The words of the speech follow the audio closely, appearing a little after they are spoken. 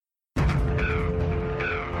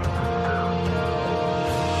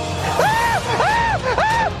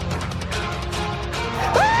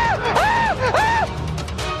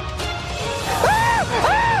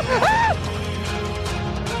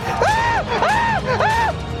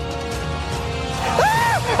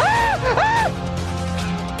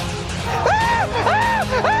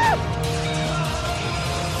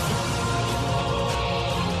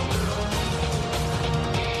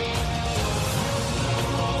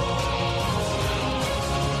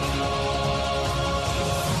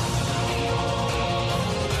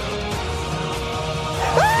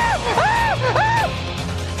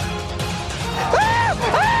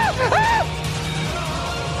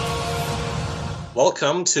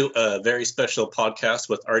Welcome to a very special podcast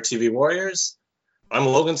with RTV Warriors. I'm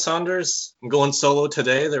Logan Saunders. I'm going solo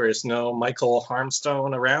today. There is no Michael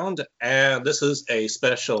Harmstone around, and this is a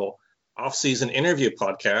special off-season interview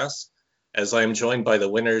podcast as I am joined by the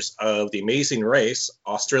winners of the amazing race,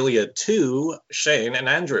 Australia 2, Shane and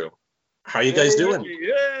Andrew. How are you guys doing?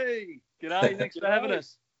 Hey! G'day, thanks for having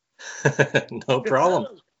us. No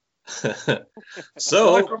problem.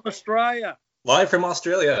 So, live from Australia. Live from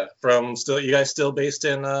Australia. You guys still based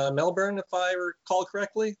in Melbourne, if I recall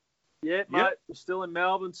correctly? Yeah, mate. We're still in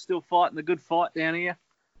Melbourne, still fighting the good fight down here.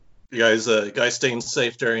 You guys staying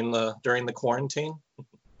safe during the quarantine?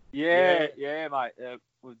 Yeah, mate.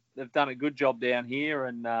 They've done a good job down here,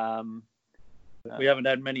 and we haven't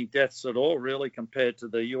had many deaths at all, really, compared to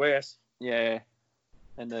the US. Yeah,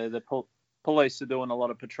 and the police are doing a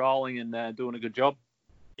lot of patrolling and doing a good job.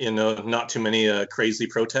 Not too many crazy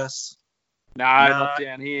protests. No, not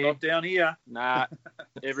down here. Not down here. Nah,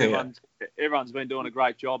 everyone's been doing a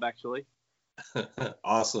great job, actually.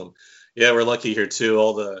 Awesome. Yeah, we're lucky here too.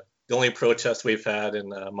 The only protest we've had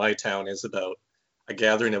in my town is about a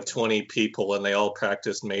gathering of 20 people, and they all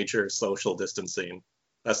practice major social distancing.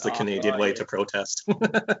 That's the Canadian way to protest.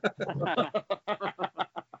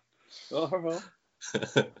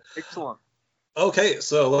 Excellent. Okay,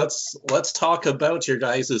 so let's talk about your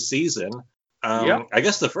guys' season. I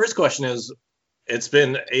guess the first question is, it's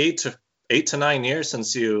been 8 to 9 years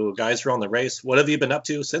since you guys were on the race. What have you been up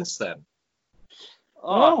to since then?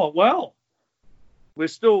 Oh, well, we're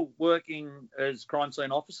still working as crime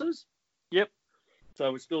scene officers. Yep.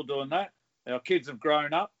 So we're still doing that. Our kids have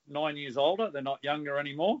grown up, 9 years older. They're not younger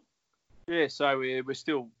anymore. Yeah, so we're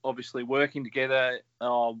still obviously working together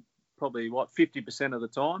probably, 50% of the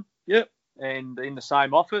time. Yep. And in the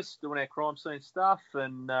same office, doing our crime scene stuff.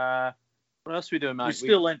 And what else we do, mate? We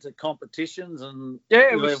still enter competitions, and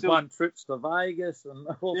we've won trips to Vegas and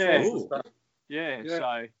all sorts of stuff. Yeah,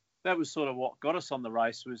 so that was sort of what got us on the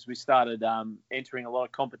race. Was we started entering a lot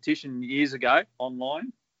of competition years ago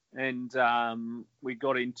online, and we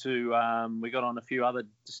got on a few other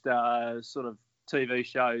sort of TV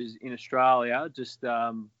shows in Australia, just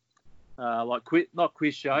like not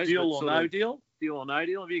quiz shows. Deal or No Deal. Deal or No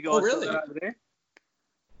Deal. Have you guys really? over there?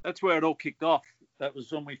 That's where it all kicked off. That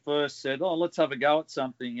was when we first said, let's have a go at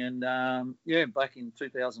something. And, back in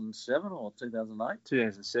 2007 or 2008.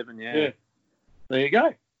 2007, yeah. There you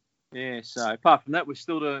go. Yeah, so apart from that, we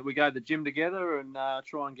go to the gym together and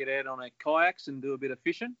try and get out on our kayaks and do a bit of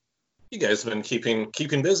fishing. You guys have been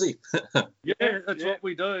keeping busy. Yeah, that's what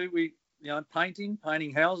we do. We, painting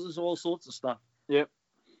houses, all sorts of stuff. Yep.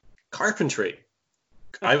 Carpentry.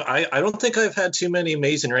 I don't think I've had too many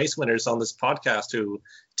amazing race winners on this podcast who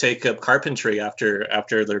take up carpentry after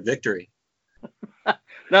their victory.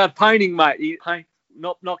 No, painting, mate.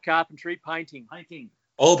 Not carpentry, painting. Painting.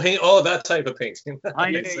 Oh, paint. Oh, that type of painting.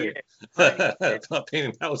 Painting. Not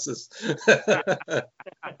painting houses.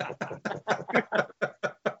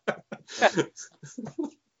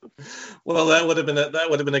 Well, that would have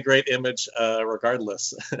been a great image,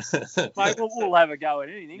 regardless. Mate, we'll have a go at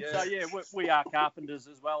anything. Yeah. So we are carpenters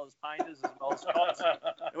as well as painters as well as cops.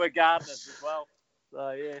 We're gardeners as well.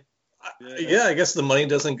 So yeah, I guess the money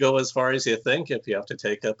doesn't go as far as you think if you have to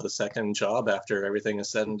take up a second job after everything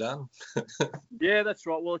is said and done. Yeah, that's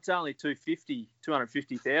right. Well, it's only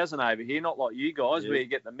 250,000 over here, not like you guys where you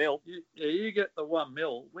get the mil. You get the 1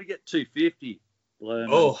 mil. We get 250.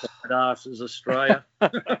 Asses, Australia.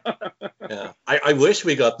 Yeah, I wish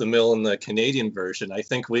we got the mil in the Canadian version. I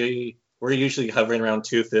think we're usually hovering around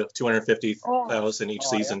 250,000 each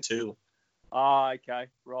season too. Oh, okay,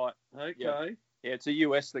 right. Okay. Yeah, it's the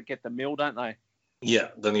US that get the mil, don't they? Yeah,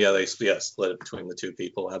 then they split it between the two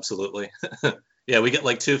people. Absolutely. Yeah, we get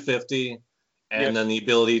like 250, and then the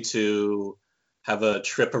ability to have a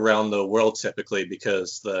trip around the world typically,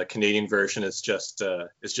 because the Canadian version is just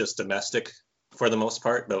domestic. For the most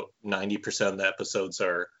part, about 90% of the episodes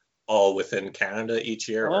are all within Canada each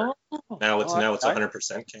year. Now it's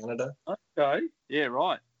 100% Canada. Okay. Yeah,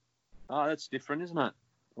 right. Oh, that's different, isn't it?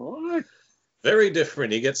 Right. Very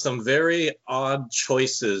different. You get some very odd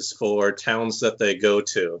choices for towns that they go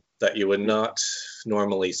to that you would not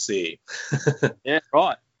normally see. Yeah,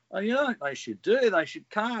 right. Well, what they should do? They should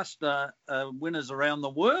cast winners around the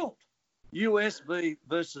world. US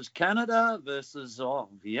versus Canada versus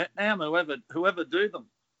Vietnam, whoever do them.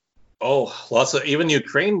 Oh, even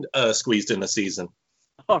Ukraine squeezed in a season.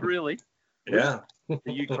 Oh, really? Yeah. The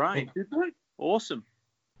Ukraine. Did they? Awesome.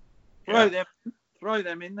 Throw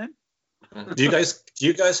them in then. Do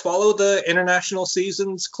you guys follow the international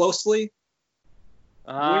seasons closely?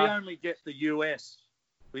 We only get the US.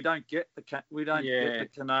 We don't get the get the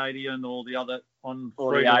Canadian or the other on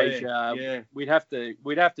or free the to Asia. air. Yeah. We'd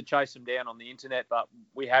have to chase them down on the internet, but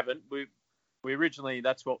we haven't. We originally,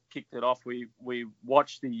 that's what kicked it off. We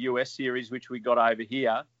watched the US series, which we got over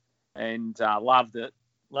here, and loved it.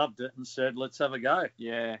 Loved it and said, let's have a go.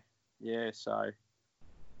 Yeah. So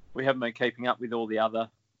we haven't been keeping up with all the other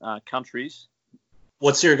countries.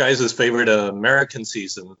 What's your guys' favorite American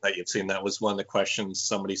season that you've seen? That was one of the questions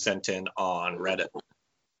somebody sent in on Reddit.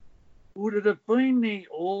 Would it have been the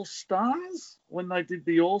All-Stars when they did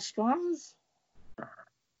the All-Stars?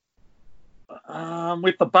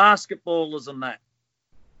 With the basketballers and that.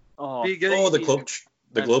 The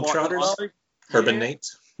Globetrotters? Herb and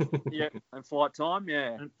Nate? Yeah, and Flight Time,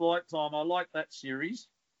 yeah. And Flight Time, I like that series.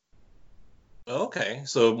 Okay,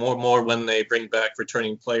 so more when they bring back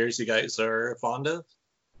returning players you guys are fond of?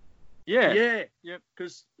 Yeah,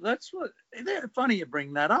 because that's what... Funny you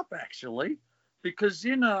bring that up, actually. Because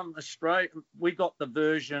in Australia, we got the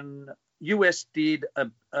version, US did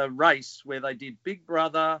a race where they did Big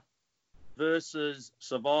Brother versus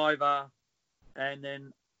Survivor, and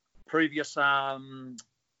then previous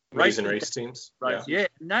race teams. Yeah,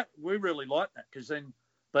 and that, we really like that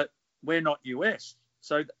but we're not US.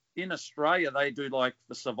 So in Australia, they do like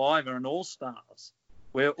the Survivor and All Stars,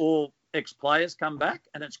 where all ex-players come back,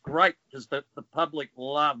 and it's great because the public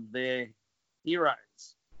love their heroes.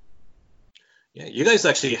 Yeah, you guys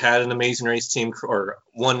actually had an Amazing Race team, or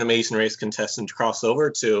one Amazing Race contestant cross over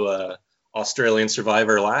to Australian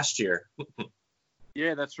Survivor last year.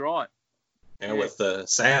 Yeah, that's right. Yeah, with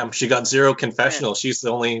Sam. She got 0 confessional. Yeah. She's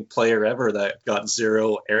the only player ever that got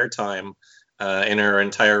 0 airtime in her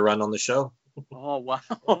entire run on the show. Oh, wow.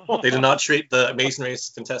 They did not treat the Amazing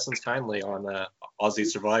Race contestants kindly on Aussie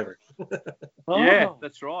Survivor. Yeah,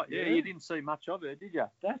 that's right. Yeah, you didn't see much of her, did you?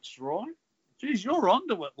 That's right. Geez, you're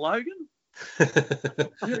onto it, Logan.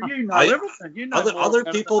 You know everything. You know other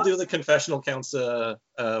people do the confessional counts for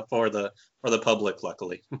the public,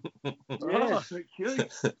 luckily. Yeah.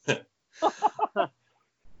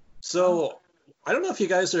 So I don't know if you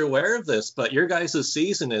guys are aware of this, but your guys'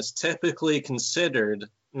 season is typically considered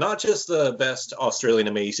not just the best Australian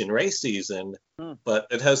Amazing Race season, but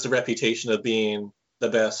it has the reputation of being the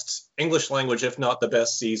best English language, if not the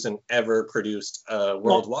best season ever produced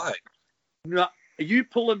worldwide. No. Are you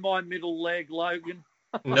pulling my middle leg, Logan?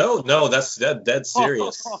 No, that's dead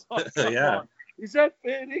serious. Yeah. Is that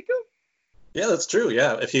fair, Nico? Yeah, that's true.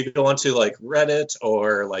 Yeah, if you go onto like Reddit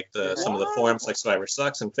or like some of the forums like Survivor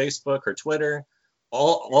Sucks and Facebook or Twitter,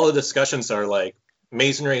 all the discussions are like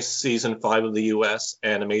Amazing Race Season 5 of the US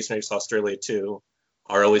and Amazing Race Australia 2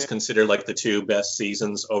 are always considered like the 2 best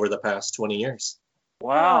seasons over the past 20 years.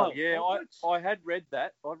 Wow. Yeah, I had read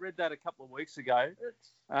that. I read that a couple of weeks ago.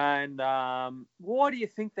 And why do you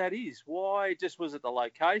think that is? Why? Just was it the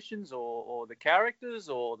locations or the characters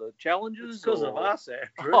or the challenges? It's because of us,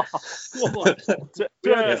 Andrew.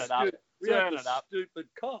 Turn it up. Stupid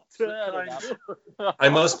cops. I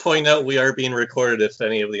must point out we are being recorded if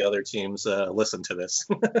any of the other teams listen to this.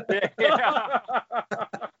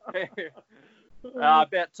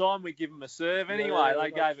 About time we give them a serve anyway.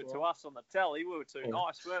 They gave it to us on the telly. We were too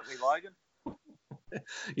nice, weren't we, Logan?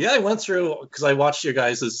 Yeah, I went through, because I watched your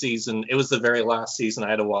guys' season. It was the very last season I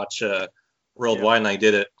had to watch worldwide, and I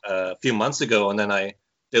did it a few months ago, and then I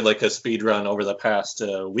did like a speed run over the past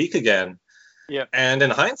week again. Yeah. And in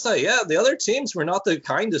hindsight, the other teams were not the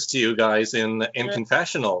kindest to you guys in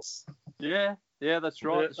confessionals. Yeah, that's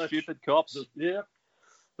right. The stupid cops. Yeah.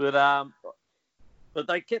 But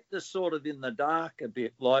they kept us sort of in the dark a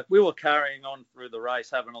bit. Like, we were carrying on through the race,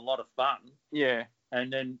 having a lot of fun. Yeah.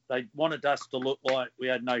 And then they wanted us to look like we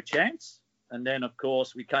had no chance. And then, of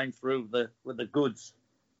course, we came through with the goods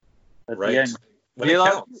at the end.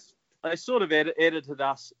 They sort of edited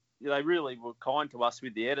us. They really were kind to us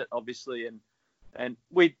with the edit, obviously. And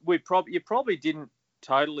you probably didn't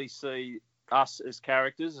totally see us as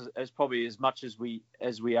characters as probably as much as we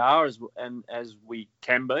are and as we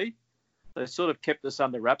can be. They sort of kept us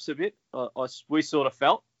under wraps a bit. We sort of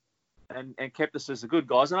felt and kept us as the good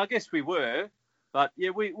guys. And I guess we were. But, yeah,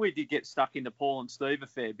 we did get stuck into Paul and Steve a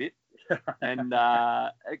fair bit, and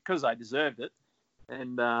because they deserved it.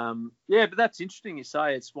 And, but that's interesting you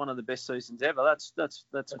say it's one of the best seasons ever. That's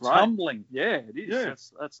great. Humbling. Yeah, it is. Yeah.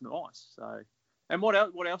 That's nice. So, and what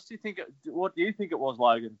else do you think? What do you think it was,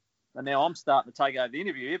 Logan? And now I'm starting to take over the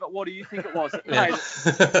interview here, but what do you think it was that made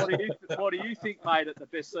it? What do you think made it the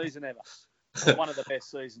best season ever? Or one of the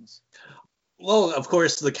best seasons? Well, of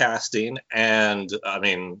course, the casting, and I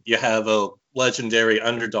mean, you have a legendary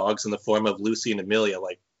underdogs in the form of Lucy and Amelia.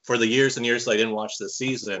 Like, for the years and years I didn't watch this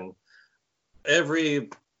season,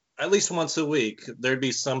 every at least once a week, there'd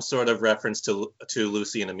be some sort of reference to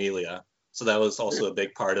Lucy and Amelia. So that was also a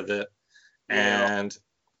big part of it. Yeah. And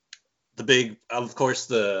of course,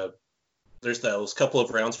 there's those couple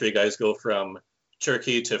of rounds where you guys go from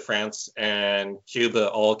Turkey to France and Cuba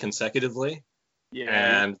all consecutively.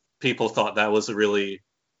 Yeah. And people thought that was a really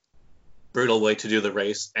brutal way to do the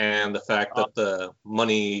race. And the fact that the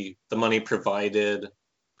money provided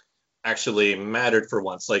actually mattered for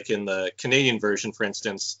once. Like in the Canadian version, for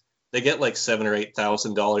instance, they get like $7,000 or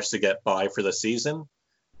 $8,000 to get by for the season.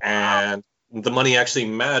 And the money actually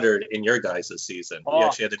mattered in your guys' season. You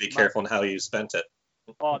actually had to be careful in how you spent it.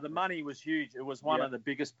 Oh, the money was huge. It was one of the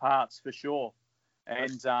biggest parts for sure.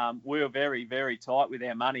 And we were very, very tight with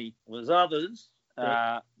our money. There's others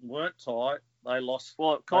that weren't tight. They lost.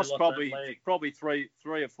 Well, it cost probably three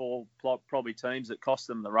or four probably teams that cost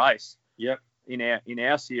them the race. Yep. In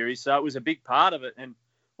our series, so it was a big part of it. And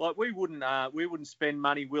like we wouldn't spend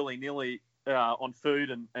money willy-nilly on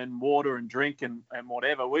food and water and drink and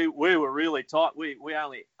whatever. We were really tight. We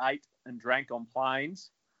only ate and drank on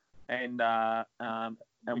planes, and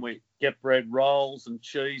we get bread rolls and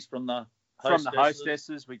cheese from the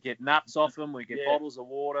hostesses. We get nuts off them. We get bottles of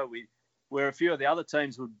water. Where a few of the other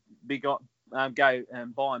teams would go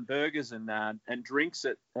and buying burgers and drinks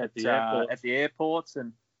at the airports,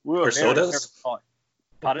 and we were or sodas.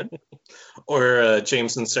 Pardon? Or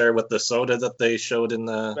James and Sarah with the soda that they showed in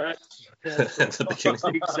the at the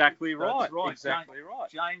beginning. Exactly right. That's right. Exactly right.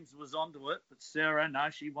 James was onto it, but Sarah, no,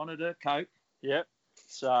 she wanted her Coke. Yep.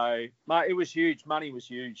 So, mate, it was huge. Money was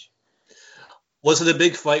huge. Was it a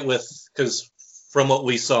big fight because from what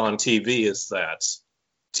we saw on TV is that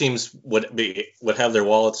teams would have their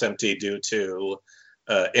wallets empty due to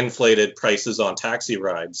inflated prices on taxi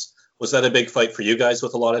rides. Was that a big fight for you guys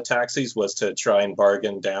with a lot of taxis? Was to try and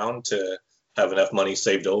bargain down to have enough money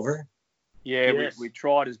saved over? Yeah, yes. we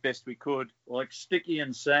tried as best we could. Like Sticky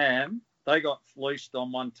and Sam, they got fleeced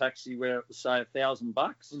on one taxi where it was, say,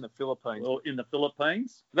 $1,000 in the Philippines. Well, in the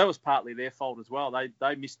Philippines, that was partly their fault as well.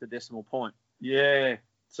 They missed the decimal point. Yeah,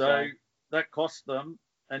 so that cost them.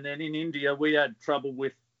 And then in India, we had trouble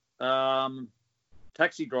with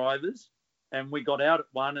taxi drivers. And we got out at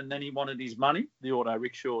one, and then he wanted his money. The auto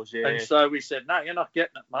rickshaws, yeah. And so we said, no, you're not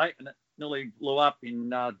getting it, mate. And it nearly blew up in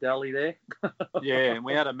Delhi there. Yeah, and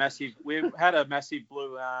we had a massive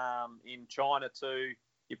blue in China too.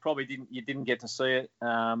 You didn't get to see it.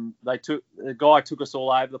 The guy took us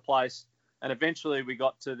all over the place, and eventually we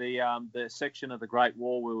got to the section of the Great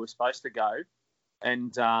Wall where we were supposed to go,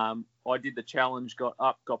 and I did the challenge, got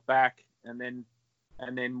up, got back, and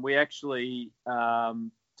then we actually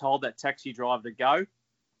told that taxi driver to go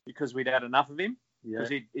because we'd had enough of him because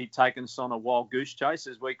he'd taken us on a wild goose chase,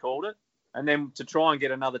 as we called it, and then to try and get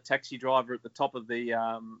another taxi driver at the top of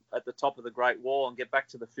the Great Wall and get back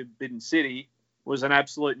to the Forbidden City was an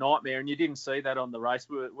absolute nightmare. And you didn't see that on the race.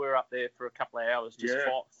 We were up there for a couple of hours just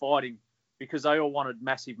fighting because they all wanted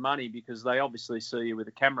massive money because they obviously see you with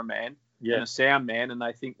a cameraman and a sound man and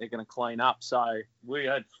they think they're going to clean up. So we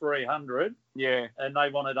had 300, and they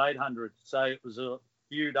wanted 800. So it was a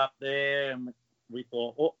feud up there, and we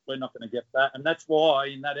thought, we're not going to get that. And that's why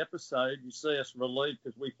in that episode you see us relieved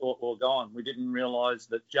because we thought we were gone. We didn't realise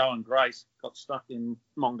that Joe and Grace got stuck in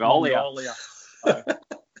Mongolia.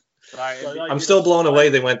 I'm still blown away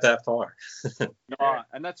they went that far.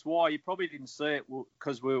 And that's why you probably didn't see it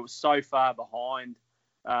because we were so far behind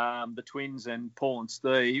the twins and Paul and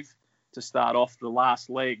Steve to start off the last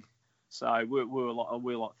leg. So we were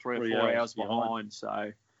like 3 or 4 hours behind.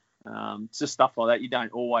 So it's just stuff like that. You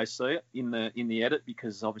don't always see it in the edit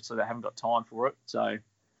because obviously they haven't got time for it. So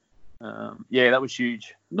that was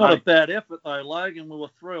huge. Not a bad effort though, Logan. We were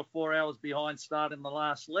 3 or 4 hours behind starting the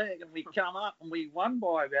last leg, and we come up and we won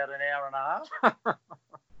by about an hour and a half.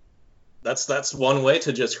 That's one way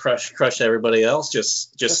to just crush everybody else.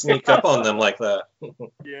 Just sneak up on them like that.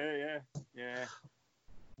 Yeah.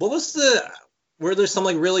 Were there some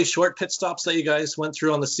like really short pit stops that you guys went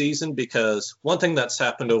through on the season? Because one thing that's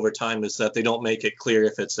happened over time is that they don't make it clear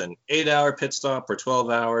if it's an 8-hour pit stop or 12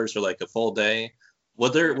 hours or like a full day. Were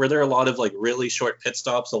there a lot of like really short pit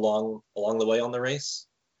stops along the way on the race?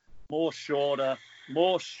 More shorter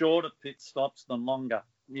pit stops than longer.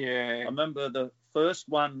 Yeah. I remember the first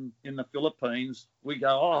one in the Philippines, we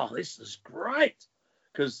go, this is great.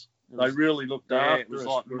 Because they really looked after us.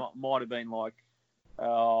 It was might have been like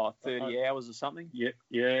 30 hours or something.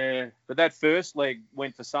 Yeah. But that first leg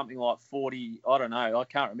went for something like 40, I don't know. I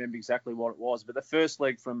can't remember exactly what it was. But the first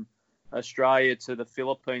leg from Australia to the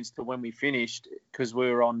Philippines to when we finished, because we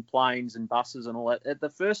were on planes and buses and all that, the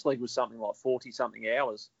first leg was something like 40-something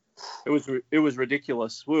hours. It was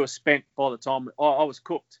ridiculous. We were spent by the time I was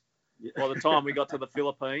cooked. by the time we got to the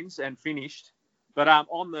Philippines and finished. But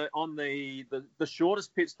on the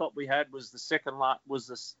shortest pit stop we had was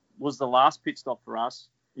the last pit stop for us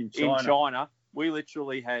in China. We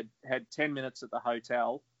literally had 10 minutes at the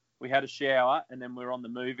hotel. We had a shower and then we were on the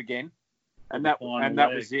move again, and that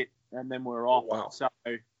was it. And then we were off. Wow. So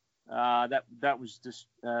that was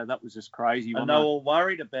just crazy. And they were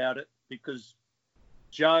worried about it because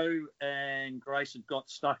Joe and Grace had got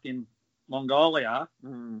stuck in Mongolia.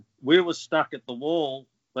 We were stuck at the wall,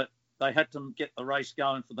 but they had to get the race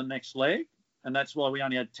going for the next leg, and that's why we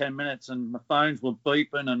only had 10 minutes. And the phones were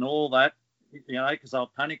beeping and all that, because they were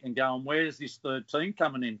panicking, going, "Where's this third team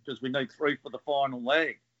coming in? Because we need 3 for the final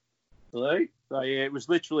leg." See? So yeah, it was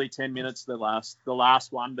literally 10 minutes the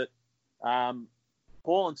last one, but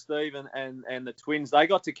Paul and Stephen and the twins, they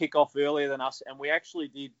got to kick off earlier than us, and we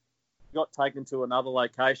actually got taken to another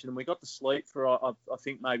location, and we got to sleep for I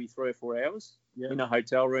think maybe 3 or 4 hours in a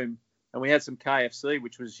hotel room, and we had some KFC,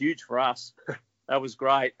 which was huge for us. That was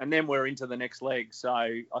great, and then we're into the next leg. So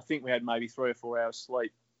I think we had maybe 3 or 4 hours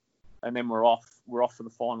sleep, and then we're off for the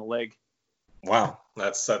final leg. Wow,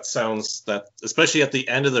 that sounds especially at the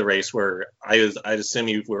end of the race where I'd assume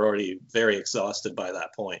you were already very exhausted by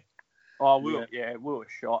that point. Oh, we were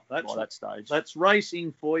shot by that stage. That's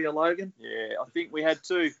racing for you, Logan. Yeah, I think we had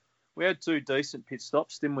two decent pit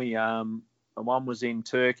stops, didn't we? One was in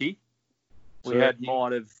Turkey. How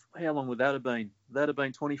long would that have been? Would that have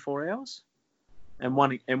been 24 hours? And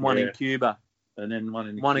one in Cuba. And then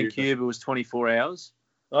one in Cuba was 24 hours.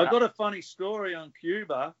 I've got a funny story on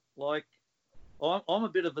Cuba. Like, I'm a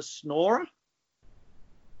bit of a snorer,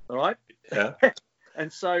 right? Yeah.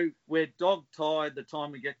 And so we're dog-tired the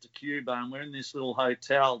time we get to Cuba, and we're in this little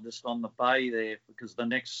hotel just on the bay there, because the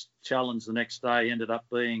next challenge the next day ended up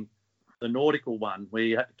being the nautical one.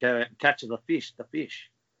 We had to catch the fish.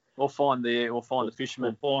 Or find the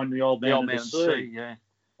fisherman. Or find the old man in the sea. Yeah.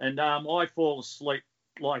 And I fall asleep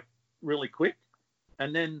like really quick,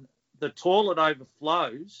 and then the toilet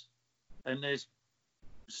overflows, and there's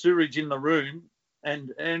sewage in the room,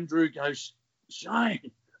 and Andrew goes,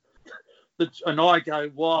 "Shane." And I go,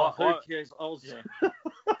 "Wow, who cares?"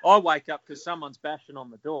 I wake up because someone's bashing on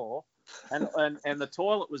the door, and the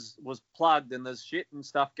toilet was plugged, and there's shit and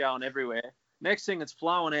stuff going everywhere. Next thing, it's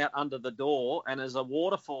flowing out under the door, and there's a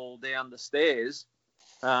waterfall down the stairs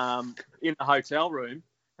in the hotel room.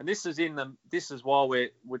 And this is while we're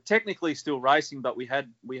technically still racing, but we got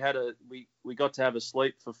to have a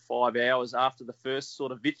sleep for 5 hours after the first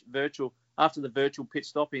sort of virtual pit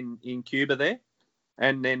stop in Cuba there.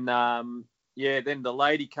 And then then the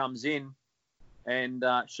lady comes in, and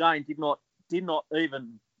Shane did not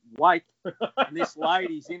even wake. And this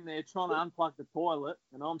lady's in there trying to unplug the toilet,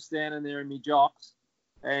 and I'm standing there in my jocks,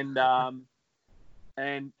 and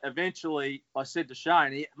eventually I said to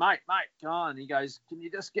Shane, mate, go on. He goes, "Can you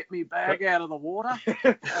just get me bag out of the water?" All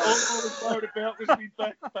I was worried about was my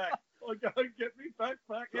backpack. I go, "Get me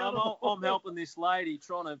backpack." I'm helping this lady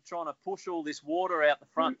trying to push all this water out the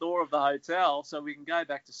front door of the hotel so we can go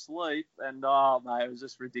back to sleep. And mate, it was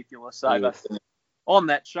just ridiculous. So on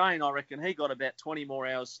that, Shane, I reckon he got about 20 more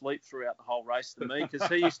hours sleep throughout the whole race than me, because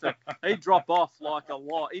he'd drop off like a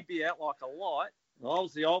light. He'd be out like a light. I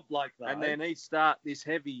was the old bloke though. And then he'd start this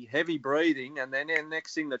heavy breathing, and then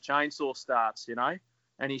next thing the chainsaw starts,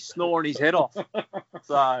 and he's snoring his head off.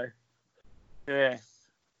 So, yeah.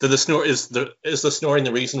 Did the snore is the snoring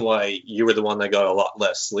the reason why you were the one that got a lot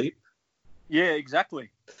less sleep? Yeah,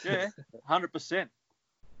 exactly. Yeah, 100%.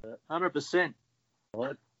 100%.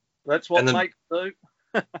 That's what mates do.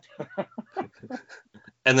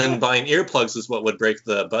 And then buying earplugs is what would break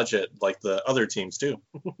the budget, like the other teams do.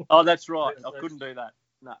 Oh, that's right. I couldn't do that.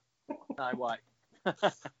 No way.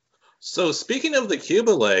 So speaking of the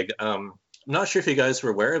Cuba leg, I'm not sure if you guys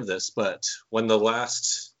were aware of this, but when the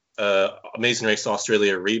last Amazing Race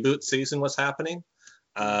Australia reboot season was happening,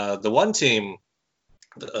 the one team,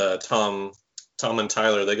 Tom and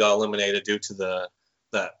Tyler, they got eliminated due to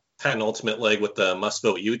that penultimate leg with the must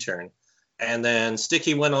vote U-turn. And then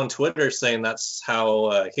Sticky went on Twitter saying that's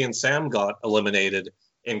how he and Sam got eliminated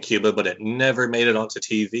in Cuba, but it never made it onto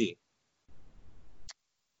TV.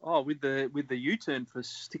 Oh, with the U-turn for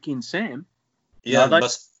Sticky and Sam? Yeah, no,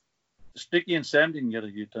 Sticky and Sam didn't get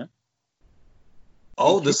a U-turn.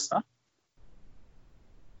 Oh,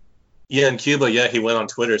 Yeah, in Cuba, he went on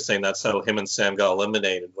Twitter saying that's how him and Sam got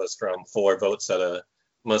eliminated, was from 4 votes at a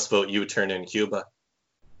must vote U-turn in Cuba.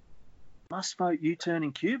 Must vote U-turn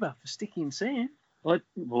in Cuba for Sticky and Sam?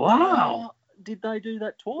 Wow. Did they do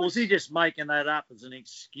that twice? Was he just making that up as an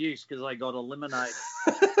excuse because they got eliminated?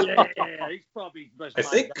 Yeah, he's probably... I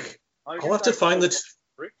think I'll have to find the...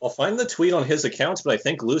 Rick. I'll find the tweet on his account, but I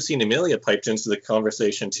think Lucy and Amelia piped into the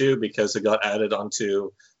conversation too because it got added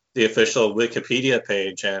onto the official Wikipedia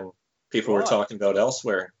page and people were talking about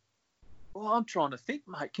elsewhere. Well, I'm trying to think,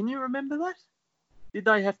 mate. Can you remember that? Did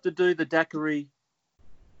they have to do the daiquiri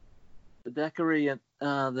and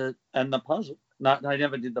the puzzle? No, they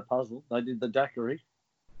never did the puzzle. They did the daiquiri.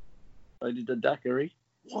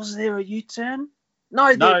 Was there a U-turn?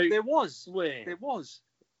 No, there was. Where? There was.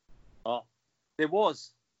 Oh, there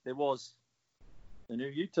was. They knew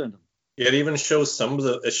U-turned them. Yeah, it even shows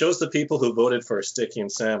it shows the people who voted for Sticky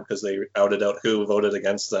and Sam because they outed out who voted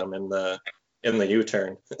against them in the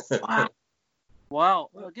U-turn. Wow.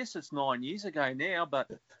 Well, I guess it's 9 years ago now, but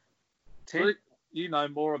you know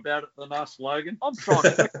more about it than us, Logan. I'm trying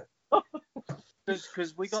to.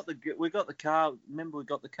 Because we got the car. Remember, we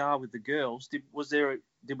got the car with the girls. Did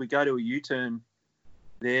we go to a U-turn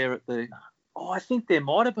there at the? Oh, I think there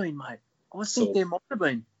might have been, mate. There might have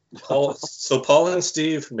been. Paul and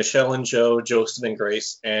Steve, Michelle and Joe, Joseph and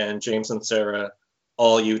Grace, and James and Sarah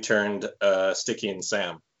all U-turned Sticky and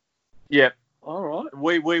Sam. Yep. All right.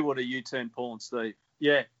 We would have U-turned Paul and Steve.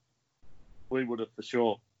 Yeah. We would have for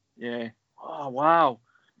sure. Yeah. Oh wow.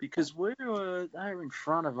 Because they were in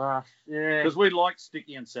front of us. Yeah. Because we liked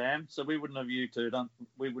Sticky and Sam, so we wouldn't have U-turned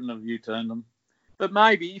them. But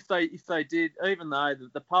maybe if they did, even though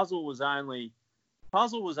the puzzle was only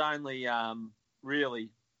really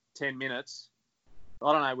 10 minutes.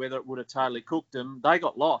 I don't know whether it would have totally cooked them. They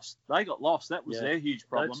got lost. That was their huge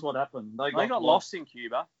problem. That's what happened. They got lost in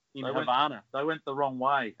Cuba, Havana. They went the wrong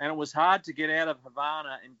way. And it was hard to get out of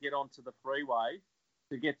Havana and get onto the freeway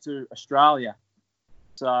to get to Australia.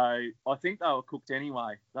 So I think they were cooked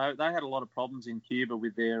anyway. They had a lot of problems in Cuba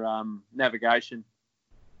with their navigation.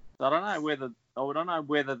 So I don't know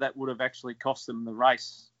whether that would have actually cost them the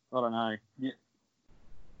race. I don't know. Yeah.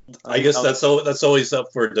 I guess that's always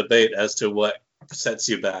up for debate as to what sets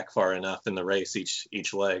you back far enough in the race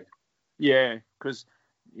each leg. Yeah, because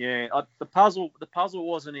the puzzle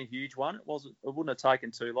wasn't a huge one. It wouldn't have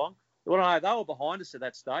taken too long. Well, I know they were behind us at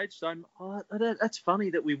that stage, so that's funny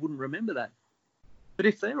that we wouldn't remember that. But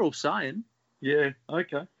if they're all saying, yeah,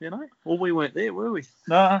 okay, well, we weren't there, were we?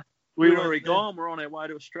 Nah, we were already gone. We're on our way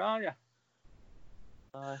to Australia.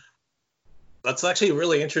 That's actually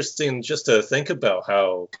really interesting just to think about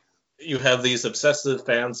how you have these obsessive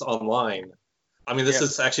fans online. I mean, this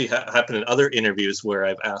has actually happened in other interviews where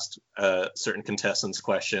I've asked certain contestants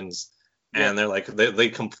questions, and they're like,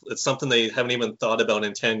 it's something they haven't even thought about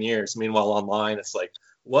in 10 years. Meanwhile, online, it's like,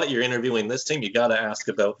 what, you're interviewing this team? You got to ask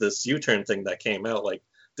about this U-turn thing that came out. Like,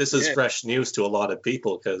 this is fresh news to a lot of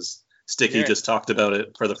people because Sticky just talked about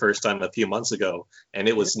it for the first time a few months ago, and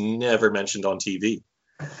it was never mentioned on TV.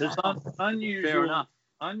 It's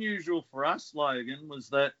unusual for us, Logan, was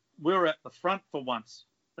that we were at the front for once.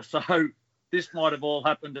 So this might have all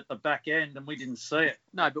happened at the back end and we didn't see it.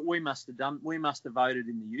 No, but we must have voted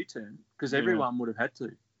in the U-turn because everyone would have had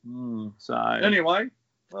to. So anyway,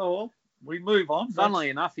 well, we move on.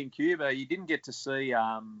 Funnily enough, in Cuba, you didn't get to see.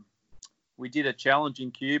 We did a challenge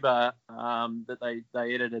in Cuba that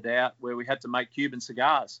they edited out where we had to make Cuban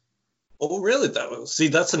cigars. Oh, really?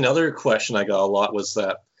 That's another question I got a lot, was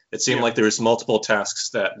that it seemed like there was multiple tasks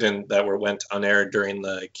that went unaired during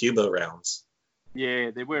the Cuba rounds.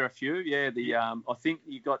 Yeah, there were a few. Yeah, I think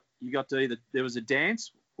you got to either there was a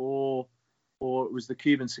dance or it was the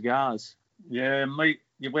Cuban cigars. Yeah, we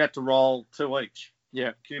had to roll 2 each.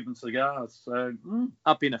 Yeah, Cuban cigars. So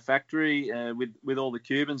up in a factory with all the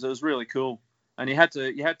Cubans, it was really cool. And you had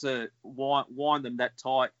to wind them that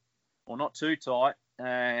tight, or not too tight.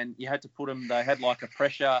 And you had to put them. They had like a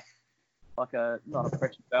pressure, not a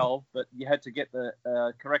pressure valve, but you had to get the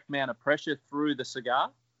correct amount of pressure through the cigar.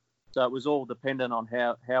 So it was all dependent on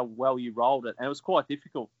how well you rolled it, and it was quite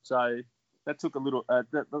difficult. So that took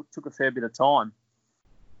that took a fair bit of time.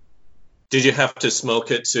 Did you have to smoke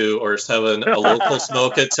it or have a local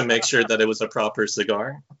smoke it to make sure that it was a proper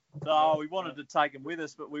cigar? No, we wanted to take them with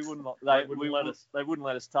us, but we wouldn't. They wouldn't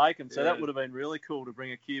let us take them. So that would have been really cool to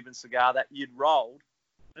bring a Cuban cigar that you'd rolled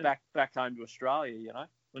back home to Australia.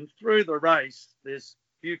 And through the race, there's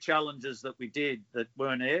few challenges that we did that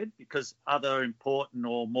weren't aired because other important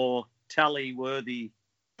or more tally-worthy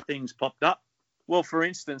things popped up. Well, for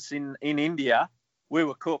instance, in India, we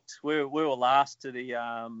were cooked. We were last to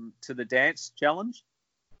the dance challenge,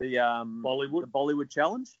 the Bollywood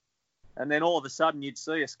challenge, and then all of a sudden you'd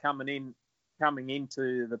see us coming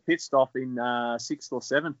into the pit stop in 6th or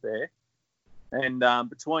 7th there, and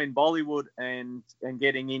between Bollywood and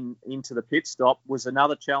getting into the pit stop was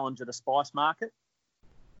another challenge at a spice market.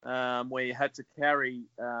 where you had to carry,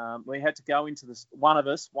 we had to go into this. One of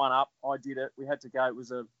us, one up. I did it. We had to go. It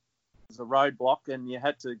was a roadblock, and you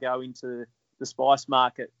had to go into the spice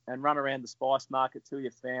market and run around the spice market till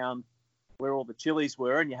you found where all the chilies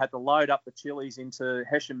were, and you had to load up the chilies into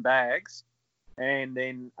Hessian bags, and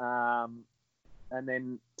then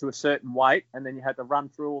to a certain weight, and then you had to run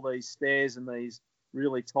through all these stairs and these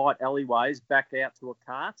really tight alleyways back out to a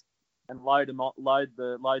cart and load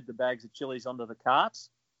the bags of chilies onto the carts.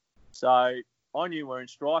 So I knew we were in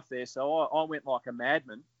strife there, so I went like a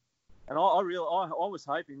madman, and I was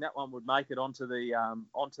hoping that one would make it onto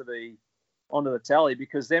the tally,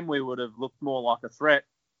 because then we would have looked more like a threat,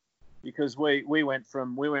 because we went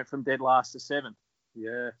from dead last to 7th.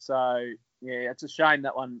 Yeah. So yeah, it's a shame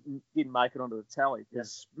that one didn't make it onto the tally. You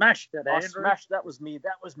smashed it, Andrew. I smashed. That was me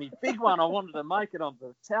big one. I wanted to make it onto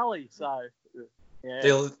the tally. So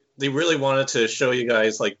yeah. They really wanted to show you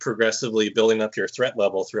guys like progressively building up your threat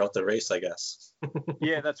level throughout the race, I guess.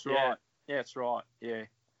 Yeah, that's right. Yeah, that's right. Yeah,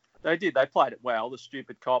 they did. They played it well. The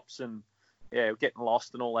stupid cops and getting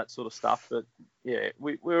lost and all that sort of stuff. But yeah,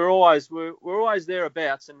 we're always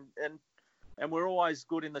thereabouts, and we're always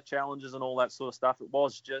good in the challenges and all that sort of stuff. It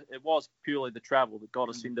was purely the travel that got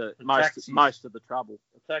us into most of the trouble.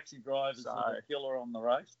 The taxi drivers are the killer on the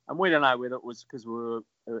race. And we don't know whether it was because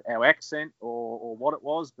our accent or what it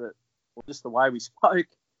was, or just the way we spoke.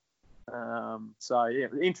 So yeah,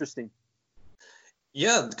 interesting.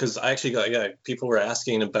 Yeah, because I actually got people were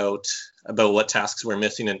asking about what tasks were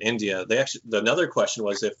missing in India. Another question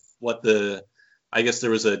was I guess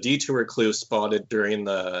there was a detour clue spotted during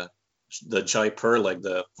the Jaipur leg,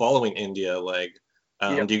 the following India leg.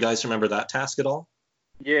 Yep. Do you guys remember that task at all?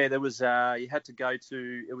 Yeah, there was. You had to go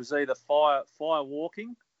to. It was either fire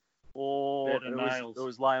walking, or it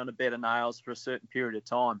was lay on a bed of nails for a certain period of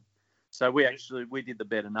time. So we did the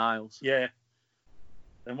bed of nails. Yeah.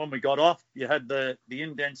 And when we got off, you had the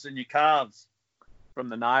indents in your calves from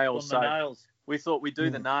the nails. Nails. We thought we'd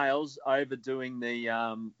do the nails over doing the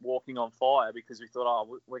walking on fire, because we thought,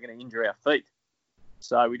 we're going to injure our feet.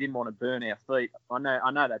 So we didn't want to burn our feet. I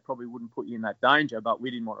know they probably wouldn't put you in that danger, but we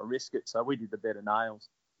didn't want to risk it. So we did the bed of nails.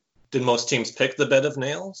 Did most teams pick the bed of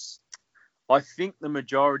nails? I think the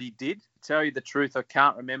majority did. To tell you the truth, I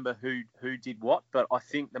can't remember who did what, but I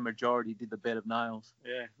think the majority did the bed of nails.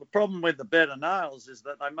 Yeah. The problem with the bed of nails is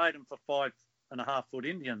that they made them for 5.5 foot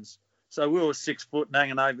Indians. So we were 6 foot and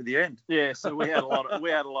hanging over the end. Yeah, so we had a lot of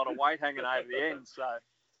weight hanging over the end. So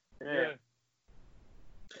yeah.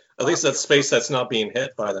 At least that's space that's not being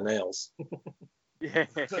hit by the nails. Yeah,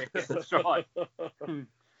 that's right.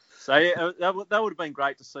 So yeah, that would have been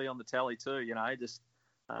great to see on the tally too. Just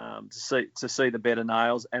to see the bed of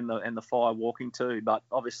nails and the fire walking too. But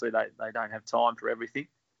obviously they don't have time for everything.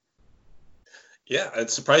 Yeah,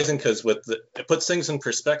 it's surprising because it puts things in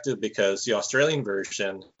perspective, because the Australian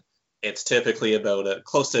version, it's typically about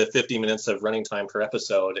close to 50 minutes of running time per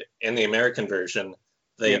episode. In the American version,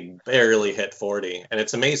 they barely hit 40, and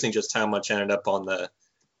it's amazing just how much ended up on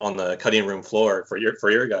the cutting room floor for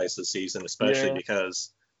your guys this season, especially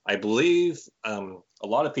because I believe a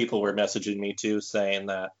lot of people were messaging me too, saying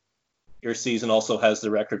that your season also has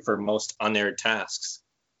the record for most unaired tasks.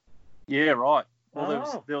 Yeah, right.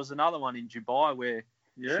 Well, there was another one in Dubai where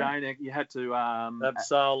Shane, you had to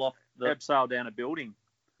abseil down a building.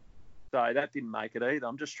 So that didn't make it either.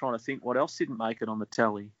 I'm just trying to think what else didn't make it on the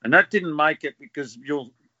tally. And that didn't make it because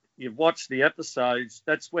you've watched the episodes.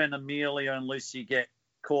 That's when Amelia and Lucy get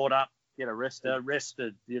caught up, get arrested,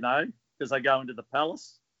 because they go into the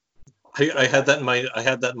palace. I had that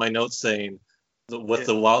in my notes saying,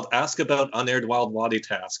 ask about unaired Wild Wadi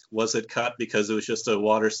task. Was it cut because it was just a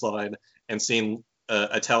water slide, and seeing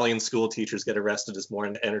Italian school teachers get arrested is more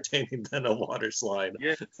entertaining than a water slide?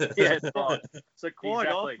 Yeah, right. So quite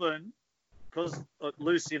often, because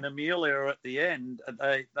Lucy and Amelia are at the end,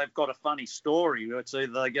 they've got a funny story where it's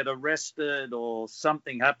either they get arrested or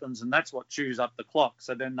something happens, and that's what chews up the clock.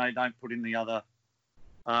 So then they don't put in the other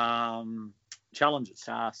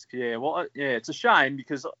tasks. Yeah, well, it's a shame,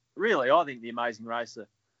 because really I think The Amazing Race, a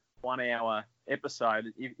 1 hour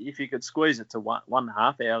episode, if you could squeeze it to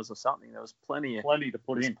 1.5 hours or something, there was plenty to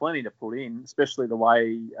put in, especially the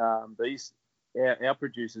way our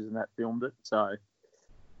producers and that filmed it. So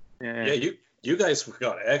you guys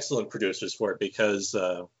got excellent producers for it, because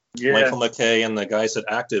Michael McKay and the guys at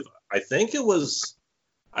Active,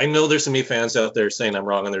 I know there's some fans out there saying I'm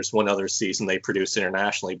wrong, and there's one other season they produced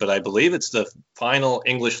internationally, but I believe it's the final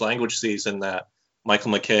English language season that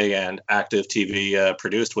Michael McKay and Active TV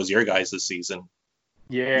produced was your guys' season.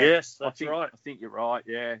 Yeah, yes, that's right. I think you're right.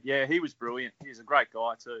 Yeah, he was brilliant. He's a great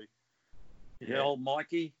guy too. Yeah, old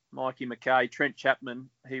Mikey McKay, Trent Chapman,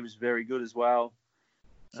 he was very good as well.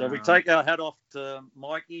 So we take our hat off to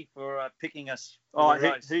Mikey for picking us.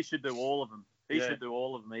 He should do all of them. He should do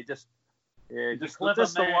all of them. He just just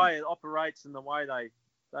the way it operates and the way they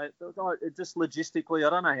it just logistically, I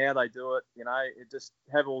don't know how they do it. It just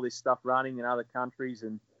have all this stuff running in other countries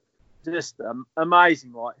and just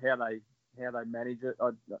amazing, like how they manage it.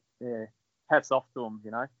 Hats off to them.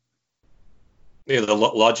 Yeah, the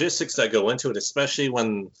logistics that go into it, especially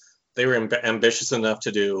when they were ambitious enough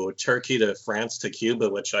to do Turkey to France to Cuba,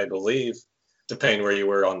 which I believe, depending where you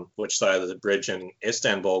were on which side of the bridge in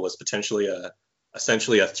Istanbul, was potentially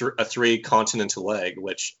essentially a 3-continent leg,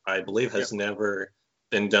 which I believe has never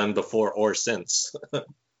been done before or since.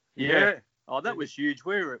 Yeah. Oh, that was huge.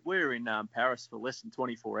 We were in Paris for less than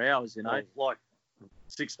 24 hours, like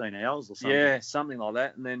 16 hours or something. Yeah, something like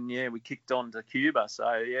that. And then we kicked on to Cuba. So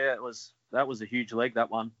that was a huge leg,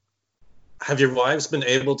 that one. Have your wives been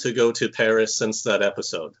able to go to Paris since that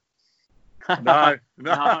episode? No.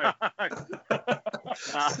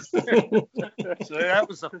 So that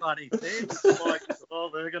was a funny thing. It's like,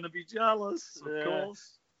 they're going to be jealous, of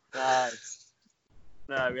course.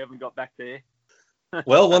 No, we haven't got back there.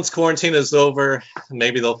 Well, once quarantine is over,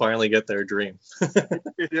 maybe they'll finally get their dream.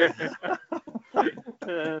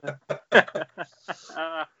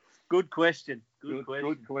 Good question.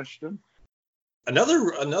 Good question.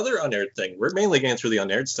 Another unaired thing. We're mainly getting through the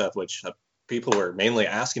unaired stuff, which people were mainly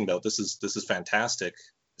asking about. This is fantastic,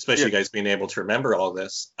 especially you guys being able to remember all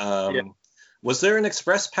this. Was there an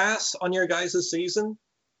express pass on your guys' season,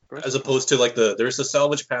 as opposed to there's a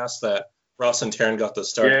salvage pass that Ross and Taryn got the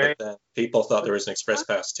start, but then people thought there was an express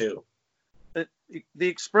pass too. The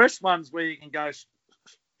express ones where you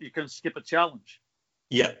can skip a challenge.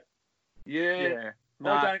 Yeah. Yeah.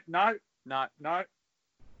 No. No.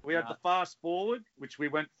 We had the fast forward, which we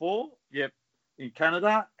went for. Yep. In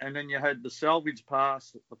Canada, and then you had the salvage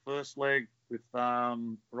pass at the first leg with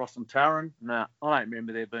Ross and Taryn. No, I don't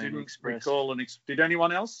remember there being an express. Did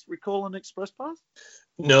anyone else recall an express pass?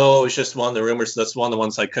 No, it's just one of the rumors. That's one of the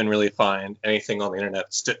ones I couldn't really find anything on the internet.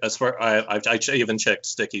 As far I even checked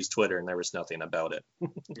Sticky's Twitter, and there was nothing about it.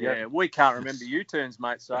 Yeah, we can't remember U-turns,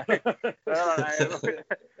 mate. So I don't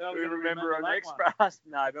know. We remember an express.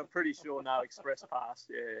 No, but I'm pretty sure no express pass.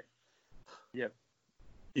 Yeah. Yep.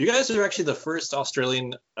 You guys are actually the first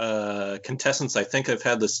Australian contestants I think I've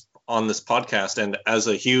had this on this podcast, and as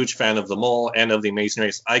a huge fan of the Mole and of the Amazing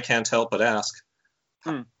Race, I can't help but ask,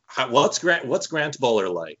 what's Grant Bowler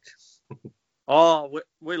like?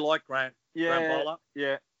 We like Grant. Grant Bowler.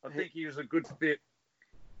 Yeah, I think he was a good fit.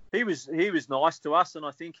 He was nice to us, and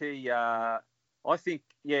I think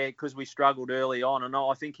because we struggled early on, and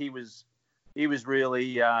I think he was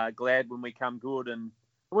really glad when we come good, and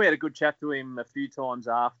we had a good chat to him a few times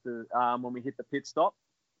after when we hit the pit stop,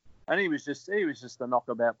 and he was just a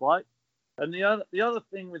knockabout bloke. And the other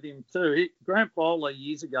thing with him too, Grant Bowler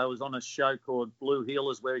years ago was on a show called Blue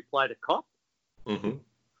Heelers where he played a cop,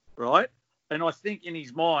 right? And I think in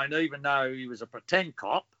his mind, even though he was a pretend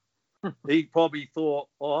cop, he probably thought,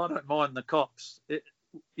 I don't mind the cops. He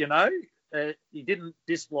didn't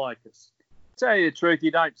dislike us. Tell you the truth,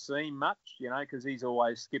 you don't see him much, because he's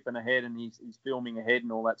always skipping ahead and he's filming ahead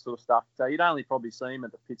and all that sort of stuff. So you'd only probably see him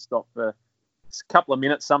at the pit stop for a couple of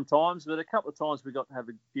minutes sometimes, but a couple of times we got to have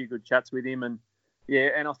a few good chats with him. And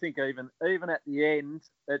and I think even at the end,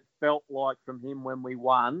 it felt like from him when we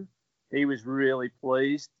won, he was really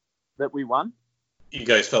pleased that we won. You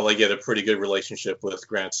guys felt like you had a pretty good relationship with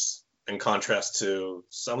Grant in contrast to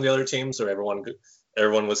some of the other teams, or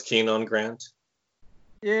everyone was keen on Grant?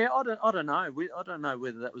 Yeah, I don't know. I don't know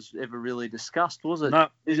whether that was ever really discussed, was it? No.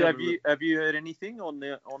 Have you heard anything on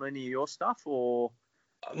any of your stuff, or?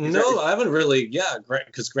 No, I haven't really. Yeah,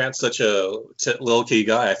 because Grant's such a little key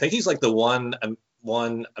guy. I think he's like the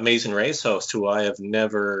one Amazing Race host who I have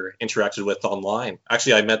never interacted with online.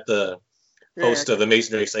 Actually, I met the host of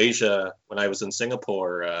Amazing Race Asia when I was in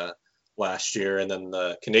Singapore last year, and then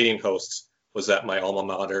the Canadian host was at my alma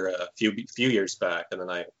mater a few years back, and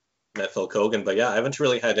then I met Phil Kogan. But yeah, I haven't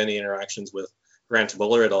really had any interactions with Grant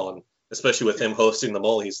Bowler at all, and especially with him hosting the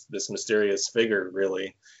Mole. He's this mysterious figure,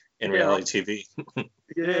 really, in reality TV.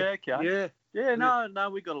 Okay. Yeah, no,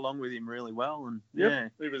 we got along with him really well, and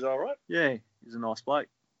he was all right. Yeah, he's a nice bloke.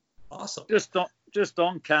 Awesome. Just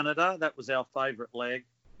on Canada, that was our favourite leg.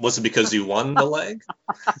 Was it because you won the leg?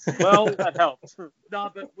 Well, that helped.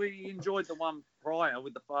 No, but we enjoyed the one prior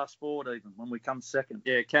with the fast forward even when we come second.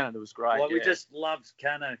 Yeah, Canada was great. Well, we just loved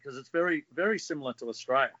Canada because it's very, very similar to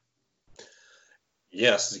Australia.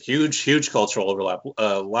 Yes, huge cultural overlap.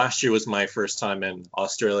 Last year was my first time in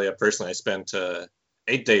Australia. Personally, I spent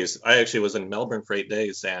 8 days. I actually was in Melbourne for 8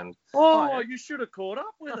 days, and You should have caught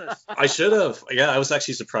up with us. I should have. Yeah, I was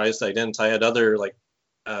actually surprised I didn't. I had other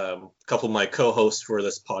couple of my co-hosts for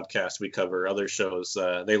this podcast. We cover other shows.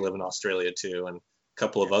 They live in Australia too, and a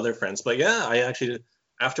couple of other friends. But yeah, I actually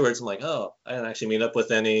afterwards I'm like, I didn't actually meet up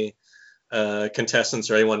with any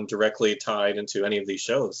contestants or anyone directly tied into any of these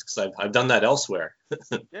shows because I've done that elsewhere.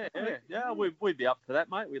 Yeah. We'd be up for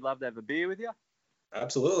that, mate. We'd love to have a beer with you.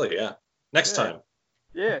 Absolutely, yeah. Next time.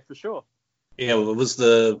 Yeah, for sure. Yeah, it was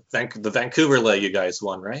the Vancouver leg you guys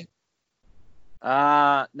won, right?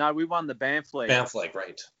 No, we won the Banff leg. Banff leg,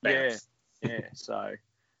 right? Banff. Yeah. So,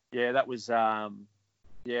 that was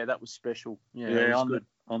special.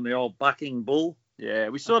 On the old bucking bull. Yeah,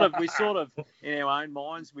 we sort of in our own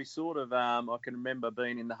minds, I can remember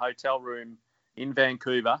being in the hotel room in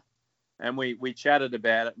Vancouver, and we chatted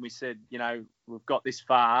about it, and we said, we've got this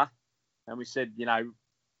far, and we said,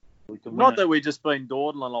 not that we've just been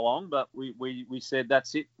dawdling along, but we said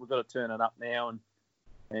that's it, we've got to turn it up now,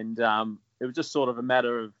 and it was just sort of a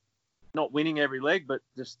matter of not winning every leg, but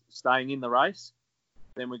just staying in the race.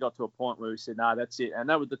 Then we got to a point where we said, no, that's it, and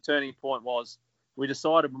that was the turning point. Was we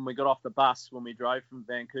decided when we got off the bus, when we drove from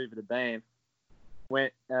Vancouver to Banff,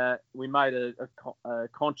 we made a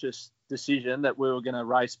conscious decision that we were going to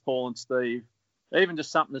race Paul and Steve, even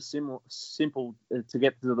just something as simple to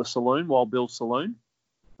get to the saloon, Wild Bill's saloon.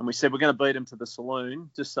 And we said we're going to beat them to the saloon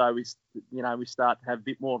just so we start to have a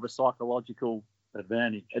bit more of a psychological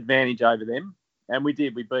advantage over them. And we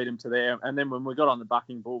did. We beat them to there. And then when we got on the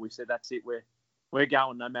bucking bull, we said, that's it. We're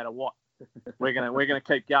going no matter what. We're gonna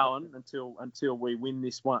keep going until we win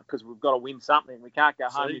this one, because we've got to win something. We can't go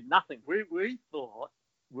home with nothing. We thought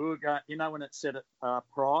we were going. When it said a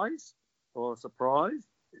prize or a surprise,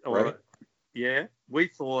 right? Yeah, we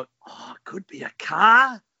thought, it could be a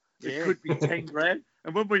car. It could be 10 grand.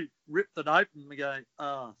 And when we ripped it open, we go,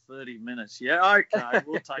 30 minutes. Yeah, okay,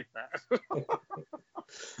 we'll take that.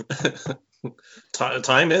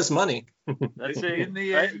 Time is money. That's it. In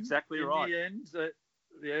the end, exactly right. In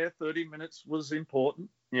the end, 30 minutes was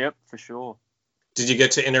important. Yep, for sure. Did you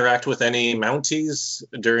get to interact with any Mounties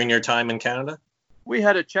during your time in Canada? We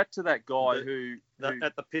had a chat to that guy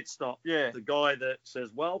at the pit stop. Yeah. The guy that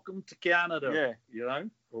says, welcome to Canada. Yeah.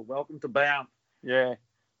 Or welcome to Banff. Yeah.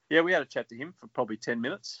 Yeah, we had a chat to him for probably 10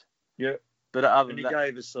 minutes. Yeah. But he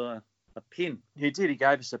gave us a pin. He did. He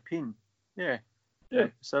gave us a pin. Yeah.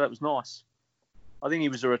 So that was nice. I think he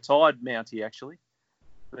was a retired Mountie, actually.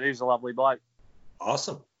 But he was a lovely bloke.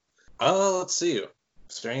 Awesome. Let's see.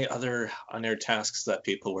 Is there any other unaired tasks that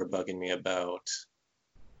people were bugging me about?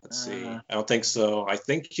 Let's see. I don't think so. I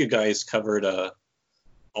think you guys covered a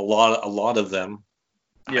lot of them.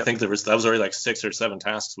 Yep. I think that was already like 6 or 7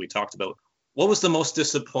 tasks we talked about. What was the most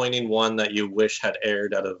disappointing one that you wish had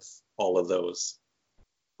aired out of all of those?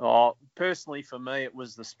 Personally, for me, it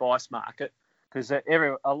was the spice market, because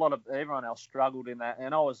everyone else struggled in that,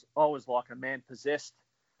 and I was like a man possessed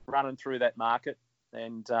running through that market,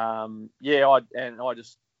 and I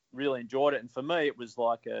just really enjoyed it. And for me, it was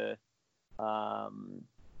like I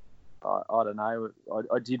don't know,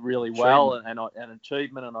 I did really well, and an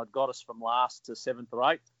achievement, and I'd got us from last to 7th or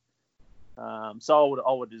 8th. So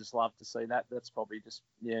I would just love to see that. That's probably just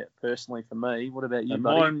personally for me. What about you,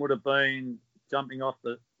 buddy? Mine would have been jumping off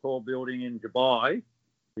the tall building in Dubai,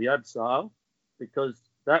 the abseil, because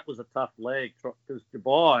that was a tough leg. Because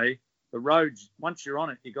Dubai, the roads, once you're on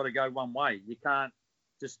it, you got to go one way. You can't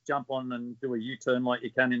just jump on and do a U-turn like you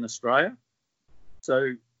can in Australia.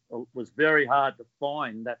 So it was very hard to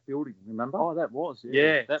find that building, remember? Oh, that was.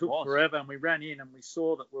 Yeah, that took forever, and we ran in and we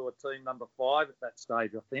saw that we were team number 5 at that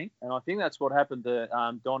stage, I think. And I think that's what happened to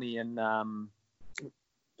Donnie and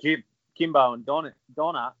Kimbo and Donna,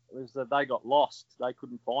 was that they got lost. They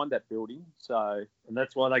couldn't find that building, and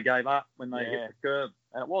that's why they gave up when they hit the curb.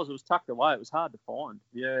 And it was tucked away. It was hard to find.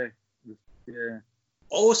 Yeah.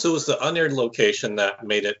 Oh, so it was the unaired location that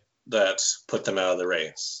put them out of the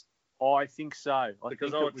race. I think so.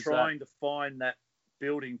 Because I was trying to find that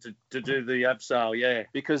building to do the abseil, yeah.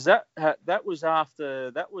 Because that was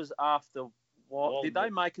after what? Did they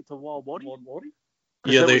make it to Wild Wadi? Wild Wadi?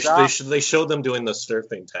 Yeah, they showed them doing the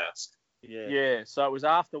surfing task. Yeah. So it was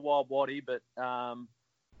after Wild Wadi, but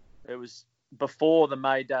it was before the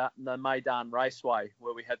Meydan Raceway,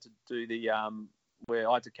 where we had to do where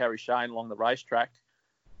I had to carry Shane along the racetrack.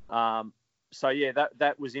 So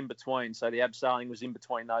that was in between. So the abseiling was in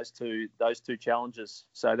between those two challenges.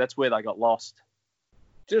 So that's where they got lost.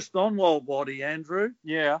 Just on Wild Wadi, Andrew.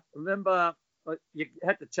 Yeah. Remember, you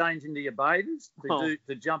had to change into your bathers to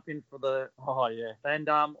jump in for the. Oh yeah. And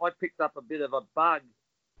I picked up a bit of a bug,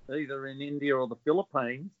 either in India or the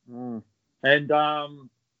Philippines, And I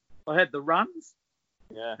had the runs.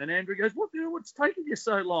 Yeah. And Andrew goes, "What the hell? What's taking you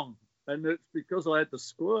so long?" And it's because I had the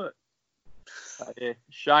squirt. Yeah.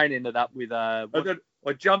 Shane ended up with I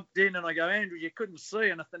jumped in and I go, "Andrew, you couldn't see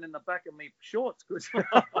anything in the back of me shorts."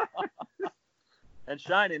 And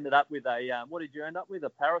Shane ended up with what did you end up with? A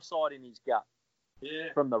parasite in his gut.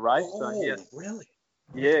 Yeah. From the race. Oh, so, really?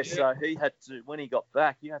 Yeah, so he had to, when he got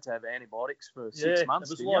back, you had to have antibiotics for 6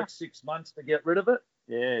 months. It was like 6 months to get rid of it.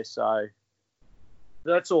 Yeah, so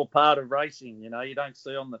that's all part of racing, you don't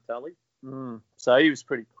see on the tally. So he was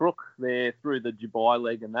pretty crook there through the Dubai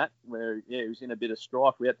leg and that, where, he was in a bit of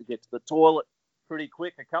strife. We had to get to the toilet pretty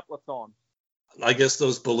quick a couple of times. I guess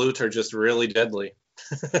those balut are just really deadly.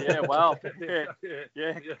 Yeah, well, yeah.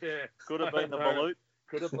 Could have been the balut.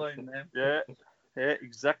 Could have been, man. Yeah,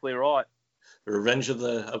 exactly right. Revenge of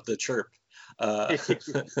the chirp. What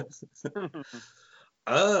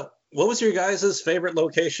was your guys' favorite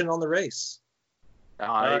location on the race?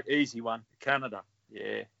 Easy one. Canada.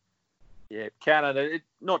 Yeah, Canada.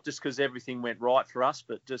 Not just because everything went right for us,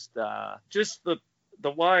 but just the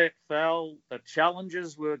way it fell. The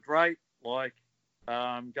challenges were great, like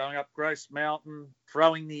going up Gross Mountain,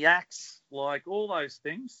 throwing the axe, like all those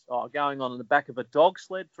things. Going on the back of a dog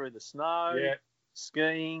sled through the snow. Yeah.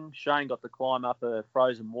 Skiing. Shane got to climb up a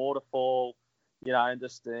frozen waterfall, and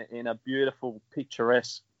just in a beautiful,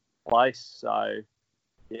 picturesque place. So,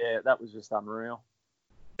 yeah, that was just unreal.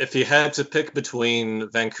 If you had to pick between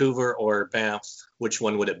Vancouver or Banff, which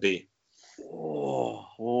one would it be?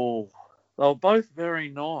 Oh, they were both very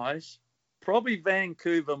nice. Probably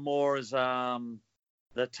Vancouver more as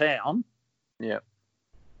the town. Yeah.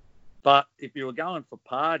 But if you were going for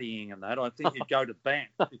partying and that, I think you'd go to Banff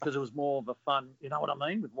because it was more of a fun, you know what I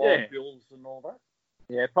mean, with wild bills and all that.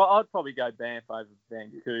 Yeah, I'd probably go Banff over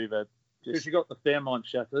Vancouver. Because you got the Fairmont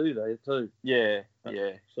Chateau there too. Yeah.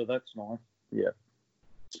 So that's nice. Yeah.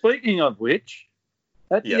 Speaking of which,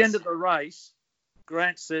 at the end of the race,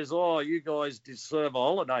 Grant says, "Oh, you guys deserve a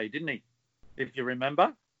holiday, didn't he? If you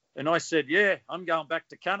remember." And I said, "Yeah, I'm going back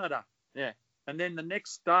to Canada." Yeah. And then the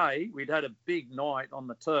next day, we'd had a big night on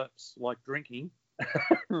the Terps, like drinking,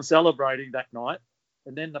 celebrating that night.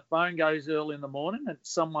 And then the phone goes early in the morning, and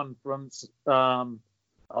someone from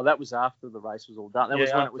that was after the race was all done. That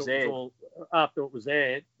was when it was aired. After it was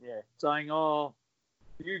aired, yeah, saying, "Oh,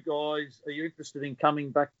 you guys, are you interested in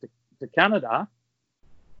coming back to Canada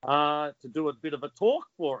to do a bit of a talk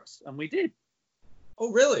for us?" And we did.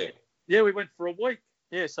 Oh, really? Yeah, we went for a week.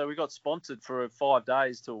 Yeah, so we got sponsored for 5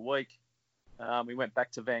 days to a week. We went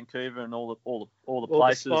back to Vancouver and all the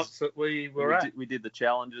places. The spots that we were at. We did the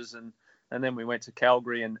challenges and then we went to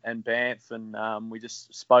Calgary and Banff and we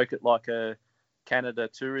just spoke at like a Canada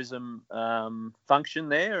tourism function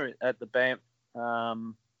there at the Banff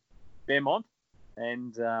Fairmont.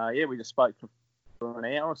 And we just spoke for an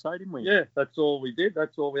hour or so, didn't we? Yeah, that's all we did.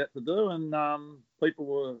 That's all we had to do. And people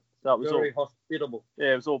were very hospitable.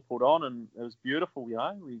 Yeah, it was all put on and it was beautiful, We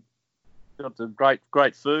got to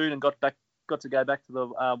great food and got to go back to the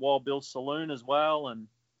Wild Bill Saloon as well and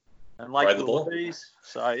Lake Louise.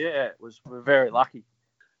 So yeah, we're very lucky.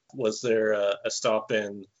 Was there a stop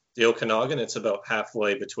in the Okanagan? It's about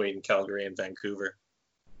halfway between Calgary and Vancouver.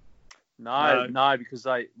 No, because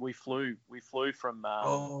we flew from.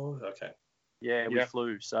 Okay. Yeah, we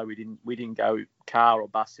flew, so we didn't go car or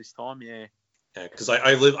bus this time. Yeah. Yeah, because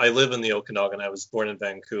I live in the Okanagan. I was born in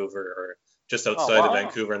Vancouver, or just outside of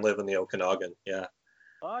Vancouver, and live in the Okanagan. Yeah.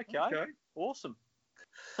 Okay. Awesome.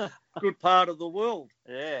 Good part of the world.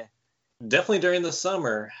 Yeah. Definitely during the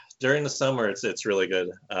summer. During the summer, it's really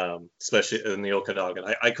good, especially in the Okanagan.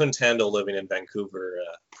 I couldn't handle living in Vancouver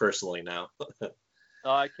personally now.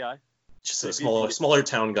 Okay. Just a smaller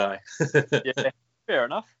town guy. Yeah, fair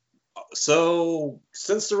enough. So,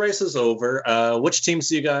 since the race is over, which teams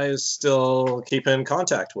do you guys still keep in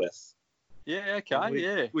contact with? Yeah,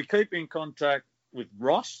 okay, We keep in contact with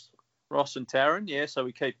Ross and Taryn, yeah. So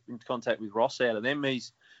we keep in contact with Ross out of them.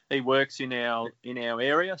 He works in our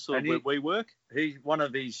area, so where we work. One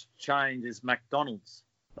of his chains is McDonald's.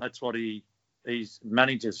 That's what he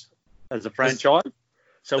manages as a franchise.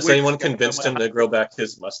 So has anyone convinced him to grow back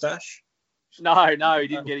his mustache? No, he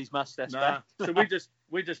didn't get his mustache back. So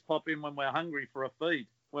we just pop in when we're hungry for a feed.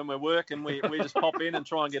 When we're working, we just pop in and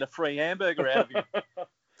try and get a free hamburger out of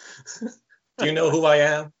you. Do you know who I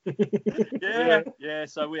am? Yeah.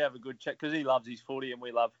 So we have a good chat because he loves his footy and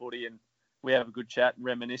we love footy, and we have a good chat and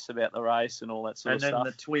reminisce about the race and all that sort of stuff. And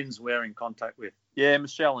then the twins we're in contact with. Yeah,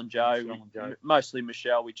 Michelle and Joe. Mostly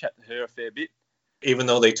Michelle. We chat to her a fair bit. Even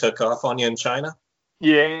though they took off on you in China?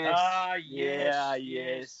 Yes.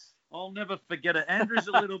 Yes. I'll never forget it. Andrew's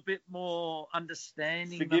a little bit more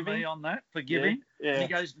understanding than me on that. Forgiving. Yeah. And he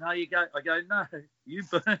goes, no, you go. I go, no, you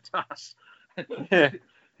burnt us. Yeah.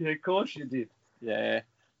 Yeah, of course you did. Yeah.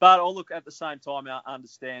 But I'll look at the same time, I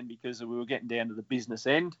understand because we were getting down to the business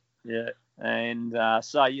end. Yeah. And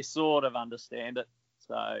so you sort of understand it.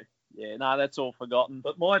 So, yeah, no, that's all forgotten.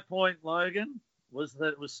 But my point, Logan, was that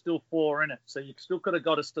it was still 4 in it. So you still could have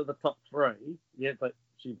got us to the top 3. Yeah, but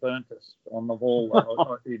she burnt us on the wall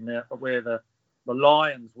where the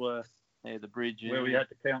lions were. Yeah, the bridge. Where we had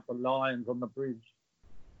to count the lions on the bridge.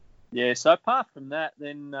 Yeah, so apart from that,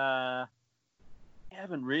 then we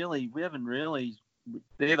haven't really,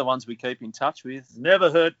 they're the ones we keep in touch with.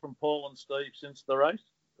 Never heard from Paul and Steve since the race.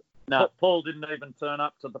 No. Paul didn't even turn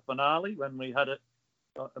up to the finale when we had it,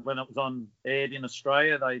 when it was on aired in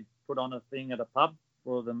Australia. They put on a thing at a pub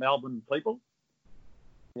for the Melbourne people.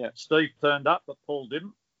 Yeah. Steve turned up, but Paul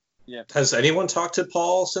didn't. Yeah. Has anyone talked to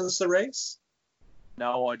Paul since the race?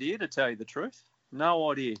 No idea, to tell you the truth. No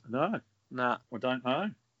idea. No. Nah. I don't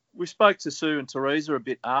know. We spoke to Sue and Teresa a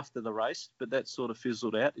bit after the race, but that sort of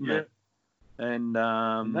fizzled out, didn't it? And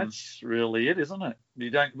that's really it, isn't it? We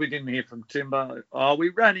didn't hear from Timber. Oh, we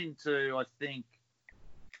ran into, I think,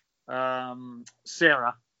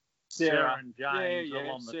 Sarah and James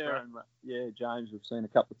along the track. James we've seen a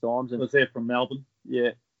couple of times. And was there from Melbourne.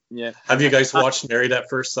 Yeah. Have you guys watched Married at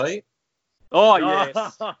First Sight? Oh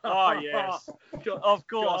yes. Oh yes. Of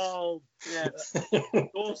course. Gold. Yeah.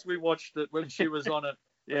 Of course we watched it when she was on it.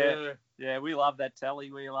 Yeah. We love that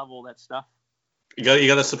tally. We love all that stuff. You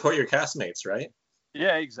got to support your castmates, right?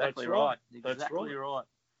 Yeah, exactly right.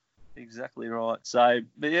 Exactly right. So,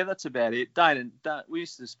 but yeah, that's about it. Dane, we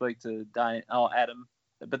used to speak to Adam,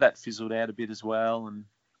 but that fizzled out a bit as well. And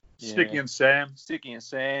Sticky and Sam,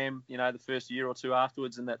 the first year or two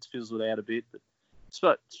afterwards, and that's fizzled out a bit.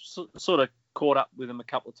 But sort of caught up with him a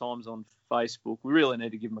couple of times on Facebook. We really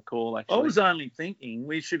need to give him a call, actually. I was only thinking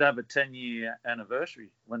we should have a 10-year anniversary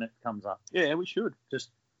when it comes up. Yeah, we should. Just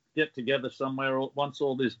get together somewhere once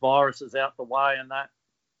all this virus is out the way and that.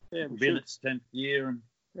 Yeah, we should. Its 10th year and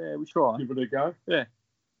we try. Give it a go. Yeah.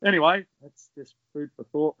 Anyway, that's just food for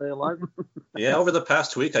thought there, Logan. Yeah, over the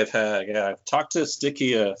past week I've talked to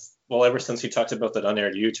Sticky. Ever since he talked about that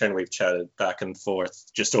unaired U-turn, we've chatted back and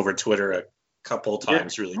forth just over Twitter a couple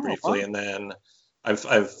times, really briefly, and then I've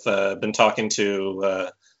been talking to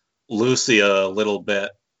Lucy a little bit,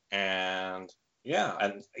 and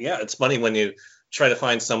it's funny when you try to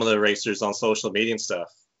find some of the racers on social media and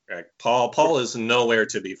stuff. Like Paul is nowhere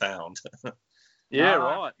to be found. Yeah,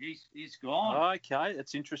 right. He's gone. Okay,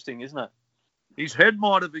 that's interesting, isn't it? His head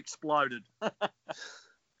might have exploded.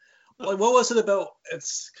 Like, what was it about?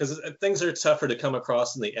 It's because things are tougher to come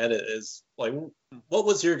across in the edit. Is like, what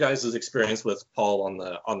was your guys' experience with Paul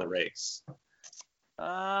on the race?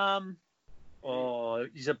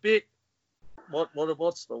 He's a bit.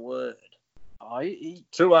 What's the word?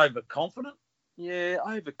 Too overconfident. Yeah,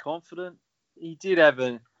 overconfident. He did have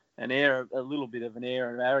a little bit of an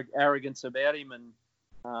air of arrogance about him, and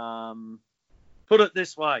put it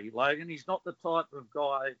this way, Logan, he's not the type of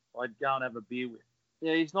guy I'd go and have a beer with.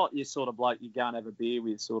 Yeah, he's not your sort of bloke you go and have a beer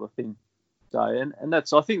with, sort of thing. So, and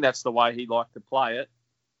that's, I think that's the way he liked to play it,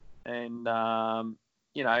 and and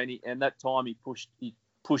that time he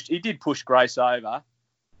did push Grace over,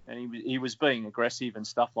 and he was being aggressive and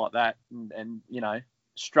stuff like that, and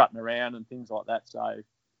strutting around and things like that. So.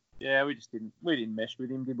 Yeah, we didn't mesh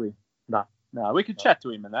with him, did we? No, we could chat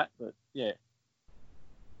to him and that, but yeah.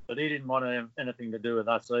 But he didn't want to have anything to do with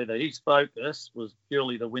us either. His focus was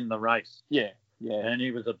purely to win the race. Yeah. And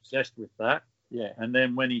he was obsessed with that. Yeah. And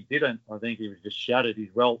then when he didn't, I think he was just shattered.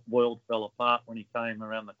 His world fell apart when he came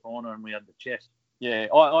around the corner and we had the chest. Yeah,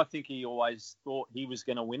 I think he always thought he was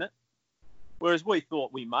going to win it, whereas we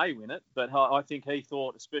thought we may win it. But I think he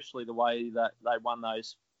thought, especially the way that they won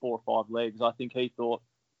those 4 or 5 legs, I think he thought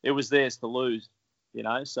it was theirs to lose,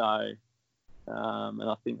 so, and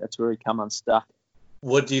I think that's where he come unstuck.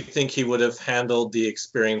 What do you think he would have handled the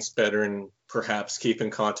experience better and perhaps keep in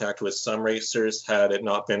contact with some racers had it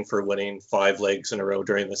not been for winning 5 legs in a row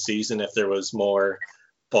during the season, if there was more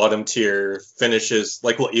bottom tier finishes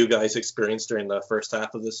like what you guys experienced during the first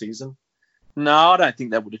half of the season? No, I don't think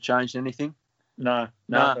that would have changed anything. No,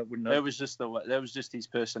 that wouldn't have. That was just his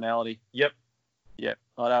personality. Yep.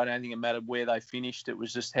 I don't think it mattered where they finished. It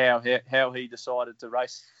was just how he decided to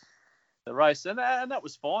race the race, and that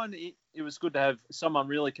was fine. It was good to have someone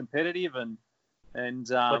really competitive and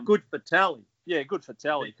but good for tally. Yeah, good for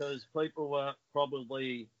tally. Because people were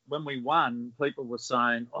probably, when we won, people were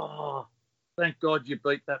saying, "Oh, thank God you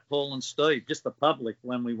beat that Paul and Steve, just the public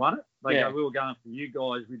when we won it. They Yeah. go, we were going for you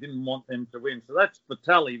guys. We didn't want them to win. So that's for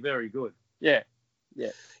tally very good. Yeah.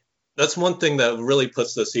 That's one thing that really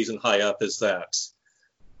puts the season high up is that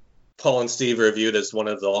Paul and Steve are viewed as one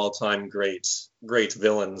of the all-time great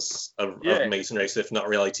villains of Amazing Race, if not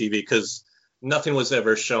reality TV, because nothing was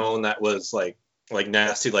ever shown that was like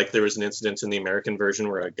nasty. Like there was an incident in the American version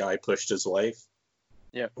where a guy pushed his wife.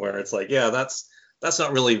 Yeah. Where it's like, yeah, that's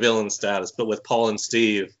not really villain status. But with Paul and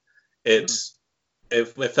Steve, it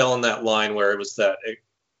fell in that line where it was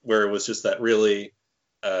just that really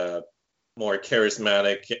more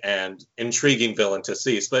charismatic and intriguing villain to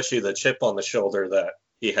see, especially the chip on the shoulder that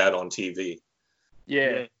he had on TV.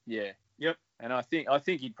 Yeah. Yep. And I think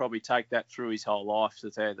he'd probably take that through his whole life,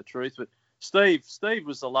 to tell you the truth. But Steve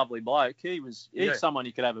was a lovely bloke. He's someone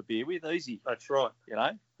you could have a beer with, easy. That's right. You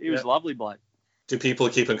know, he was a lovely bloke. Do people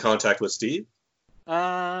keep in contact with Steve?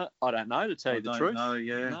 I don't know, to tell you the truth. No,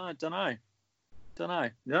 yeah. No, I don't know.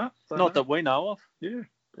 Yeah. Not that we know of. Yeah.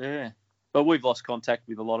 Yeah. But we've lost contact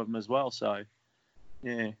with a lot of them as well, so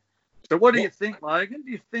yeah. So what do you think, Logan?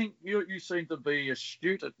 Do you think you seem to be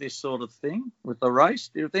astute at this sort of thing with the race?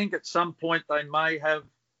 Do you think at some point they may have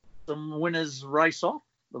some winners race off,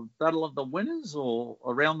 the battle of the winners, or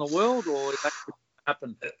around the world, or that could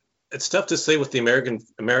happen? It's tough to say with the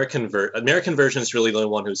American version is really the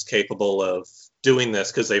one who's capable of doing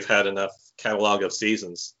this because they've had enough catalog of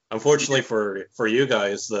seasons. Unfortunately for you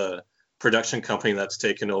guys, the production company that's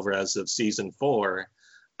taken over as of season 4,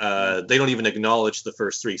 they don't even acknowledge the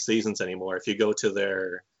first 3 seasons anymore. If you go to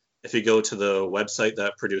the website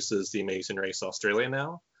that produces the Amazing Race Australia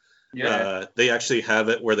now, they actually have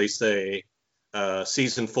it where they say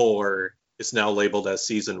season 4 is now labeled as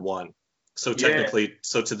season 1. So technically,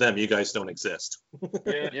 so to them, you guys don't exist.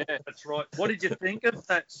 Yeah, that's right. What did you think of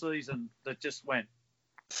that season that just went?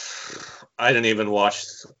 I didn't even watch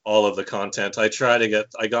all of the content. I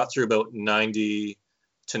got through about 90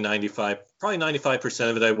 to 95, probably 95%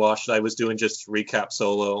 of it I watched. I was doing just recap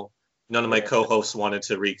solo. None of my co-hosts wanted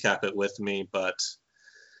to recap it with me, but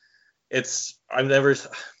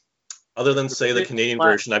other than say the Canadian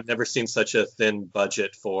version, I've never seen such a thin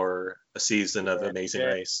budget for a season of Amazing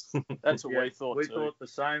Race. That's what we thought. We thought the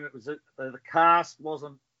same. It was the cast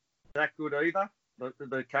wasn't that good either.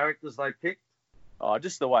 The characters they picked. Oh,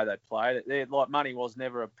 just the way they played it. Like money was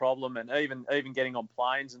never a problem, and even getting on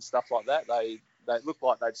planes and stuff like that, they looked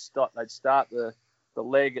like they'd start the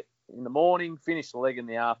leg in the morning, finish the leg in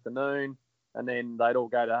the afternoon, and then they'd all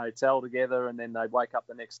go to a hotel together, and then they'd wake up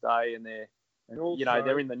the next day and they're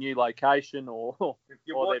in the new location, or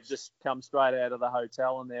they've just come straight out of the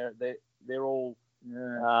hotel and they're all.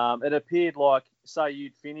 Yeah. It appeared like, say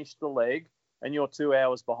you'd finished the leg and you're 2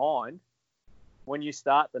 hours behind. When you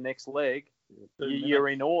start the next leg, you're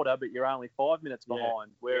in order, but you're only 5 minutes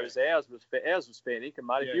behind. Whereas ours was fair income,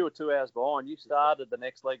 mate. If you were 2 hours behind, you started the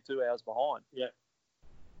next leg 2 hours behind. Yeah.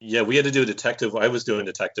 Yeah, we had to do I was doing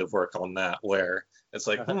detective work on that, where it's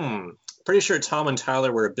like, pretty sure Tom and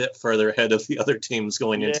Tyler were a bit further ahead of the other teams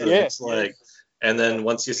going into the next leg. And then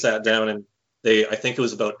once you sat down and I think it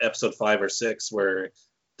was about episode 5 or 6 where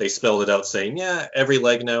they spelled it out saying, every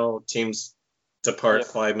leg now teams depart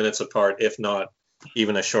 5 minutes apart, if not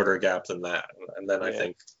even a shorter gap than that. And then I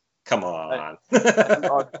think, come on.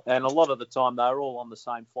 And a lot of the time they were all on the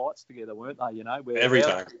same flights together, weren't they? You know, every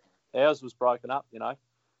time. Ours was broken up, you know.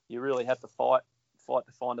 You really had to fight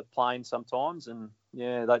to find a plane sometimes, and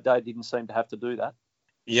they didn't seem to have to do that.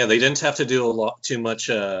 Yeah, they didn't have to do too much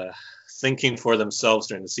thinking for themselves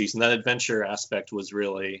during the season. That adventure aspect was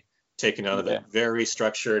really taken out of it. Very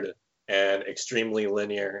structured and extremely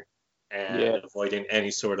linear, and avoiding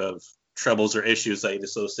any sort of troubles or issues that you'd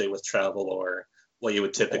associate with travel or what you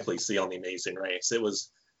would typically see on the Amazing Race. It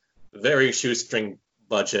was very shoestring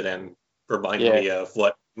budget and reminded me of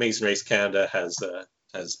what Amazing Race Canada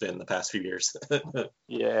has been the past few years.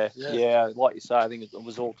 Yeah. Like you say, I think it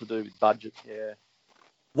was all to do with budget. Yeah.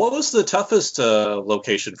 What was the toughest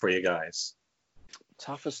location for you guys?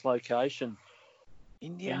 Toughest location?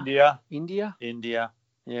 India.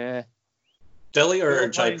 Yeah. Delhi or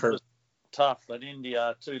Jaipur? Tough, but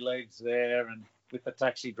India, 2 legs there, and with the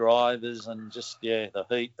taxi drivers and just the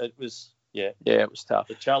heat. It was it was tough.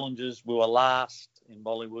 The challenges, we were last in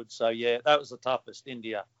Bollywood, so that was the toughest.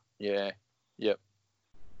 India. Yeah. Yep.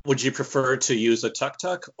 Would you prefer to use a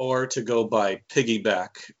tuk-tuk or to go by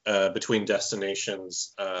piggyback between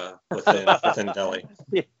destinations within Delhi?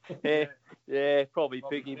 Yeah, probably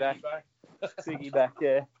piggyback. Piggyback,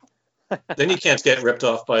 yeah. Then you can't get ripped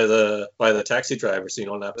off by the taxi driver, so you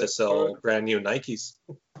don't have to sell brand new Nikes.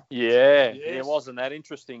 Yeah, it wasn't that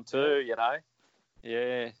interesting too, you know.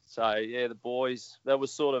 Yeah. So yeah, the boys. That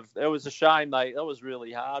was a shame. That was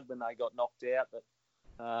really hard when they got knocked out. But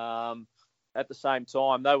at the same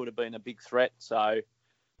time, they would have been a big threat. So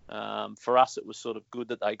for us, it was sort of good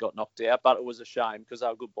that they got knocked out. But it was a shame because they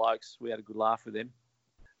were good blokes. We had a good laugh with them.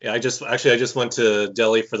 Yeah, I just went to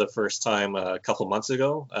Delhi for the first time a couple months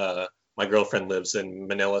ago. My girlfriend lives in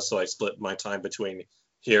Manila, so I split my time between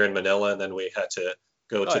here and Manila, and then we had to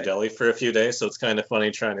go to Delhi for a few days. So it's kind of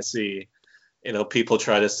funny trying to see, people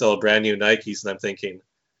try to sell brand new Nikes, and I'm thinking,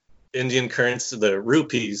 Indian currency, the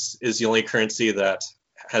rupees, is the only currency that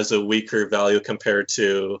has a weaker value compared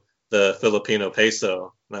to the Filipino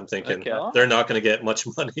peso. And I'm thinking, they're not going to get much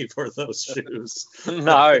money for those shoes.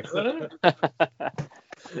 No.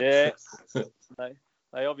 Yeah.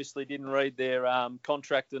 They obviously didn't read their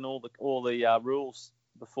contract and all the rules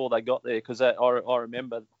before they got there, because I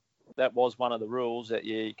remember that was one of the rules that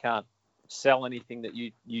you can't sell anything that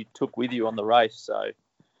you took with you on the race. So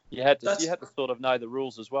you had to sort of know the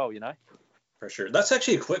rules as well, For sure. That's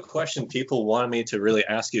actually a quick question people wanted me to really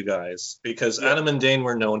ask you guys, because Adam and Dane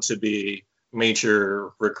were known to be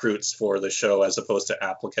major recruits for the show as opposed to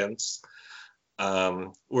applicants.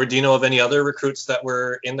 Do you know of any other recruits that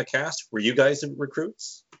were in the cast? Were you guys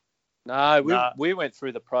recruits? No, we went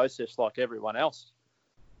through the process like everyone else.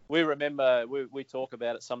 We remember, we talk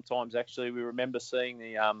about it sometimes, actually. We remember seeing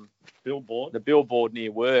the billboard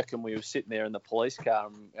near work, and we were sitting there in the police car,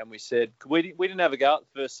 and we said, we didn't have a go at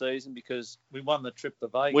the first season because we won the trip to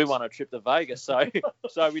Vegas.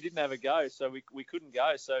 So we didn't have a go, so we couldn't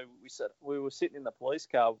go. So we were sitting in the police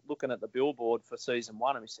car looking at the billboard for season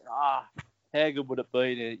 1, and we said, how good would it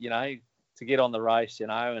be to get on the race,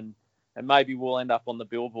 and maybe we'll end up on the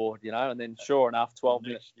billboard, and then sure enough, 12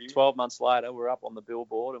 months later, we're up on the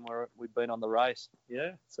billboard and we've been on the race.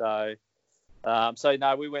 Yeah. So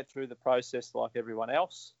no, we went through the process like everyone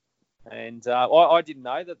else, and I didn't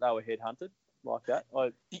know that they were headhunted like that.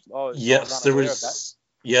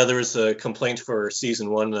 There was a complaint for season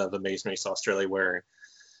 1 of Amazing Race Australia where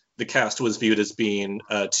the cast was viewed as being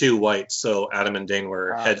too white, so Adam and Dane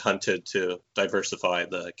were headhunted to diversify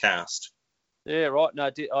the cast. Yeah, right. No,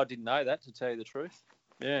 I didn't know that, to tell you the truth.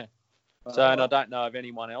 Yeah. And I don't know of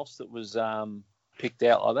anyone else that was picked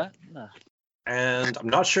out like that. No. And I'm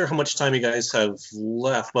not sure how much time you guys have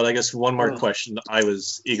left, but I guess one more question I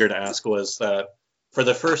was eager to ask was that for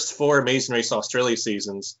the first 4 Amazing Race Australia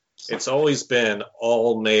seasons, it's always been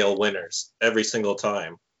all male winners every single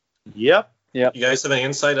time. Yep. You guys have any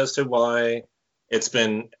insight as to why it's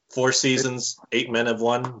been 4 seasons, 8 men have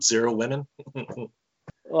won, 0 women?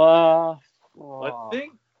 I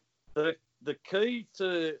think the key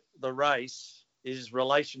to the race is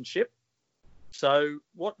relationship. So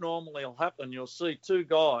what normally will happen, you'll see 2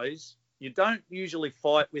 guys, you don't usually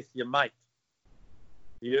fight with your mate.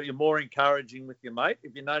 You're more encouraging with your mate,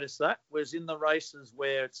 if you notice that. Whereas in the races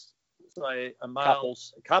where it's, say, a male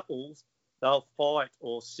couples, they'll fight,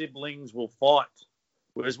 or siblings will fight.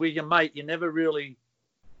 Whereas with your mate, you never really,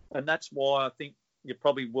 and that's why I think you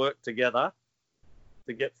probably work together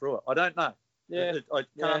to get through it. I don't know. Yeah, I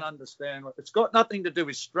can't understand. It's got nothing to do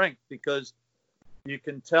with strength, because you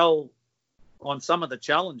can tell on some of the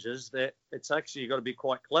challenges that it's actually got to be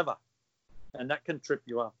quite clever, and that can trip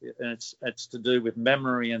you up. And it's to do with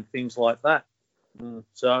memory and things like that.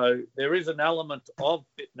 So there is an element of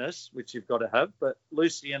fitness which you've got to have. But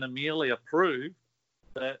Lucy and Amelia proved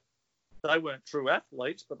that they weren't true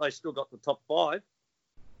athletes, but they still got the top 5.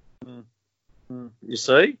 You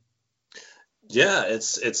see? Yeah,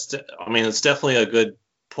 it's definitely a good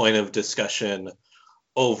point of discussion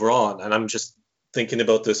overall, and I'm just thinking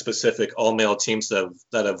about the specific all-male teams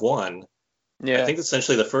that have won. Yeah, I think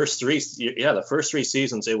essentially the first 3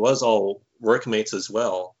 seasons it was all workmates as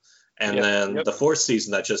well, and then the 4th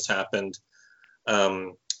season that just happened,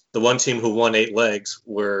 the one team who won 8 legs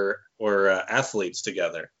were athletes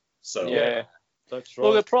together. So yeah, that's right.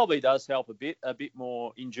 Well, it probably does help a bit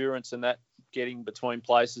more endurance and that, getting between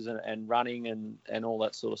places and running and all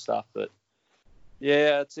that sort of stuff. But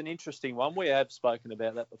yeah, it's an interesting one. We have spoken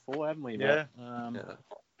about that before, haven't we, Matt? I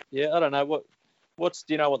don't know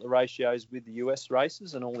do you know what the ratio is with the US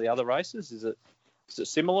races and all the other races? Is it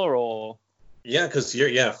similar, or? Yeah, because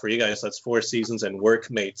for you guys that's 4 seasons and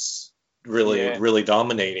workmates really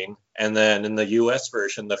dominating. And then in the US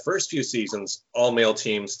version, the first few seasons, all male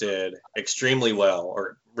teams did extremely well,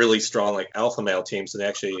 or really strong, like alpha male teams, and they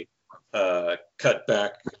actually cut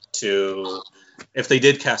back to, if they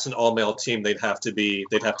did cast an all male team, they'd have to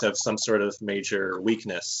have some sort of major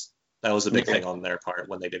weakness. That was a big thing on their part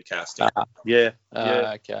when they did casting. Okay.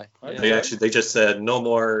 They just said no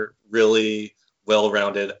more really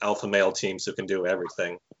well-rounded alpha male teams who can do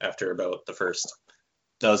everything. after about the first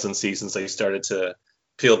dozen seasons. They started to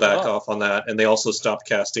peel back off on that, and they also stopped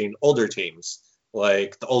casting older teams.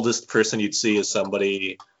 Like the oldest person you'd see is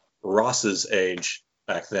somebody Ross's age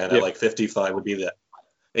back then at like 55 would be that.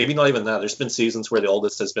 Maybe not even that. There's been seasons where the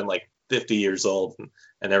oldest has been like 50 years old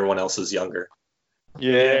and everyone else is younger.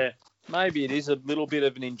 Yeah. Maybe it is a little bit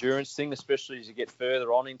of an endurance thing, especially as you get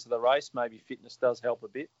further on into the race. Maybe fitness does help a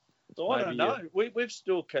bit. So I don't know. We've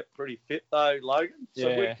still kept pretty fit though, Logan. So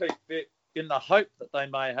we keep fit in the hope that they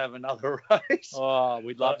may have another race. Oh,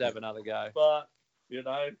 we'd love to have another go. But, you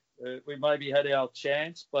know, we maybe had our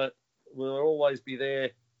chance, but we'll always be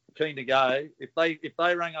there keen to go. If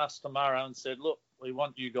they rang us tomorrow and said, look, we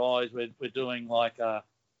want you guys, we're doing like an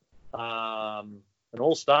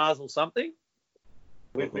All-Stars or something,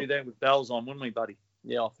 we'd be there with bells on, wouldn't we, buddy?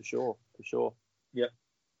 Yeah, for sure. Yep.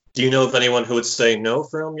 Do you know of anyone who would say no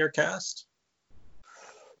from your cast?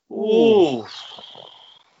 Ooh.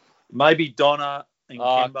 Maybe Donna and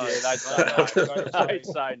Kimbo. Yeah, they'd say no. They'd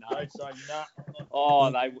say no.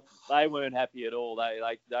 Oh, they weren't happy at all.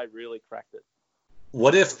 They really cracked it.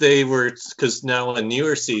 What if they were, because now in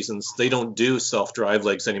newer seasons, they don't do self-drive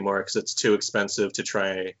legs anymore because it's too expensive to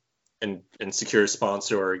try and secure a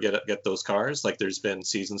sponsor or get those cars. Like there's been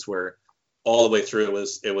seasons where all the way through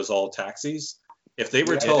it was all taxis. If they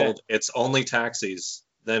were told it's only taxis,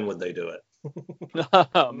 then would they do it?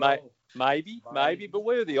 Maybe, but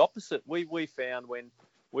we're the opposite. We found when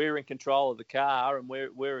we're in control of the car and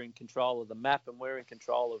we're in control of the map and we're in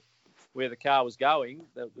control of where the car was going,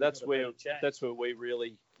 that's where we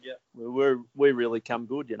really we really come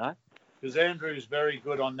good, you know. Because Andrew's very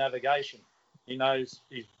good on navigation. He knows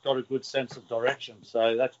he's got a good sense of direction,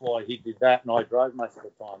 so that's why he did that, and I drove most of the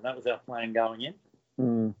time. That was our plan going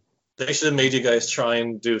in. They should have made you guys try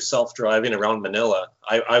and do self-driving around Manila.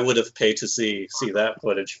 I would have paid to see that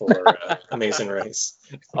footage for Amazing Race.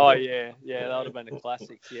 Oh, yeah, that would have been a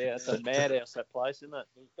classic. Yeah, it's a madhouse, that place, isn't it?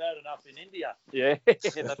 It was bad enough in India. Yeah,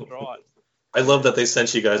 that's right. I love that they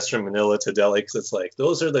sent you guys from Manila to Delhi because it's like,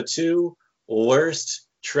 those are the two worst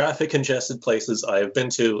traffic-congested places I have been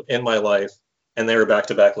to in my life, and they were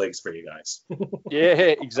back-to-back legs for you guys. Yeah,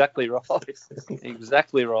 exactly right.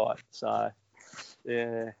 Exactly right. So,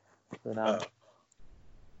 yeah.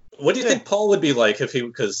 What do you think Paul would be like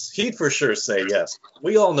because he'd for sure say yes.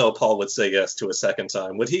 We all know Paul would say yes to a second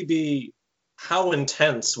time. Would he be, how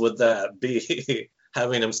intense would that be,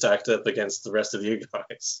 having him stacked up against the rest of you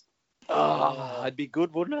guys? It'd be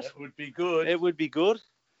good, wouldn't it? It would be good. It would be good.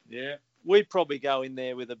 Yeah. We'd probably go in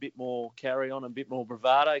there with a bit more carry on, a bit more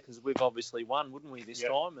bravado, because we've obviously won, wouldn't we, this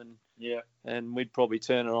time? And we'd probably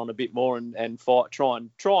turn it on a bit more and fight, try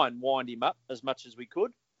and wind him up as much as we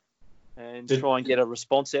could. And try and get a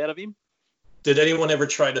response out of him. Did anyone ever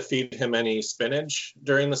try to feed him any spinach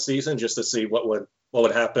during the season just to see what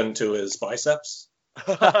would happen to his biceps?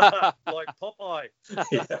 Like Popeye.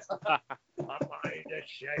 Yeah. Popeye the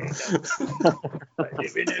shade. I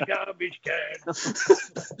live in a garbage can.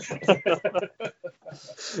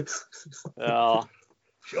 Oh.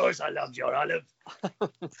 Sure, I loved your olive.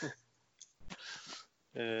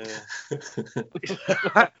 Yeah.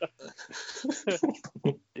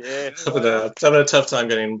 Having a tough time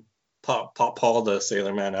getting Paul the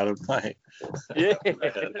Sailor Man out of my head.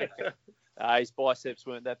 His biceps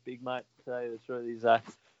weren't that big, mate. To tell you the truth, he's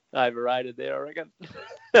overrated there, I reckon.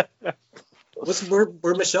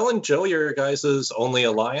 Were Michelle and Joe your guys' only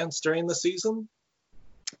alliance during the season?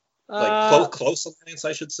 Like close alliance,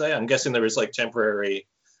 I should say. I'm guessing there was like temporary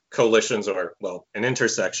coalitions or, well, an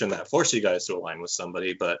intersection that forced you guys to align with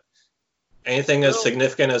somebody, but anything as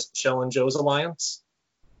significant as Michelle and Joe's alliance?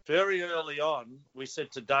 Very early on, we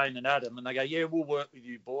said to Dane and Adam, and they go, yeah, we'll work with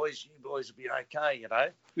you boys. You boys will be okay, you know?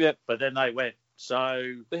 Yeah. But then they went.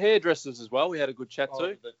 So the hairdressers as well, we had a good chat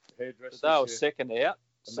to. The hairdressers. They were second out,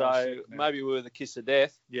 so maybe we were the kiss of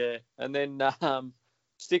death. Yeah. And then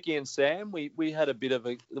Sticky and Sam, we had a bit of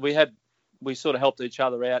we sort of helped each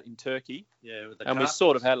other out in Turkey. Yeah, with the and we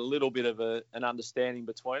sort of had a little bit of an understanding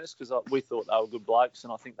between us because we thought they were good blokes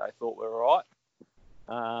and I think they thought we were all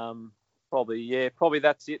right. Probably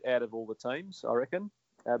that's it out of all the teams, I reckon.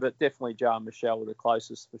 But definitely Joe and Michelle were the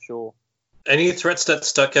closest for sure. Any threats that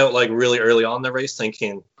stuck out like really early on in the race,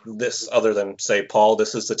 thinking this, other than say Paul,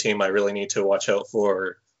 this is the team I really need to watch out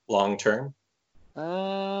for long term?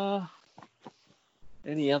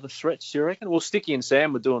 Any other threats, you reckon? Well, Sticky and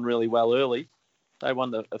Sam were doing really well early. They won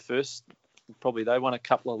the first, probably they won a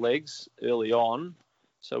couple of legs early on.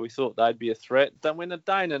 So we thought they'd be a threat. Then when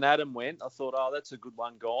Dane and Adam went, I thought, that's a good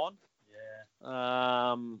one gone.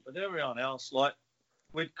 Yeah. But everyone else, like,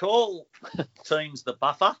 we'd call teams the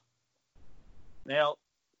buffer. Now,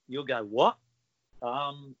 you'll go, what?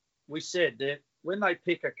 we said that when they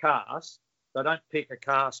pick a cast, they don't pick a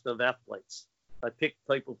cast of athletes. They pick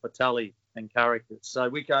people for tally and characters. So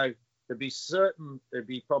we go, to be certain, there'd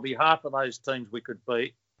be probably half of those teams we could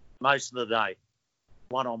beat most of the day,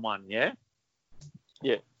 one-on-one, yeah?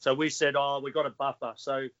 Yeah. So we said, we got a buffer.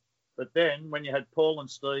 So, but then when you had Paul and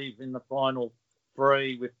Steve in the final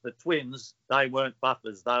three with the twins, they weren't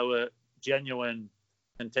buffers. They were genuine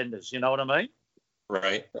contenders. You know what I mean?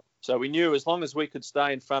 Right. So we knew as long as we could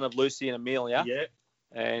stay in front of Lucy and Amelia. Yeah.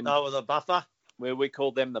 And they were the buffer. We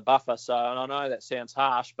called them the buffer. So, and I know that sounds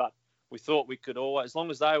harsh, but we thought we could always, as long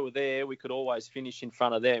as they were there, we could always finish in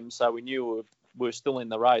front of them. So we knew we were still in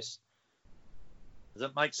the race. Does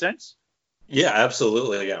that make sense? Yeah,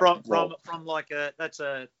 absolutely. Yeah. From like that's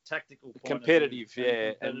a tactical point competitive, of view.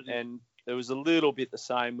 Yeah. And it was a little bit the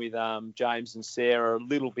same with James and Sarah, a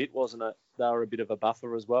little bit, wasn't it? They were a bit of a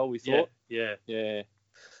buffer as well, we thought. Yeah.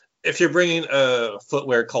 If you're bringing a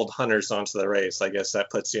footwear called Hunters onto the race, I guess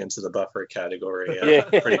that puts you into the buffer category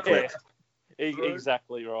pretty quick.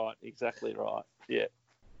 Exactly right.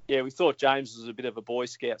 Yeah, we thought James was a bit of a Boy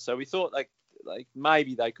Scout, so we thought like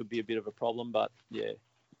maybe they could be a bit of a problem, but yeah.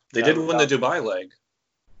 They did win the Dubai leg.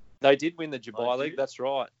 They did win the Dubai League. That's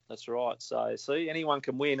right. So, see, anyone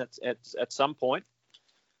can win at some point,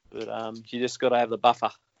 but you just got to have the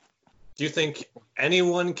buffer. Do you think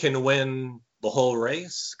anyone can win the whole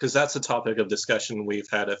race? Because that's a topic of discussion we've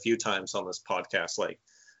had a few times on this podcast. Like,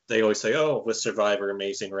 they always say, with Survivor,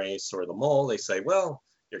 Amazing Race, or The Mole, they say, well,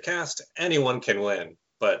 your cast, anyone can win.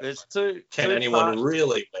 But can anyone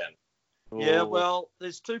really win? Yeah, well,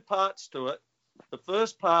 there's two parts to it. The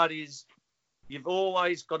first part is you've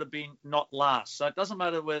always got to be not last. So it doesn't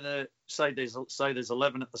matter whether, say there's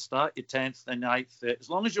 11 at the start, you're 10th and 8th. As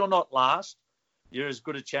long as you're not last, you're as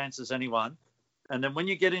good a chance as anyone. And then when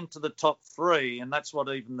you get into the top three, and that's what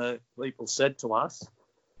even the people said to us,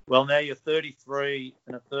 well, now you're 33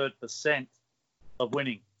 1/3% of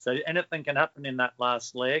winning. So anything can happen in that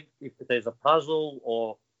last leg. If there's a puzzle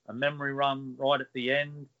or a memory run right at the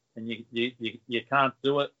end and you can't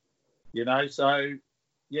do it, you know. So,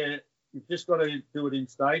 yeah, you've just got to do it in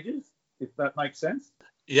stages, if that makes sense.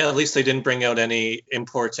 Yeah, at least they didn't bring out any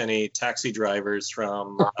taxi drivers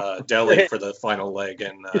from Delhi for the final leg.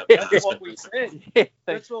 And that's what we said.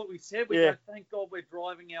 That's what we said. We go, thank God we're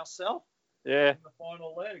driving ourselves. Yeah. In the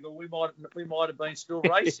final leg, or we might have been still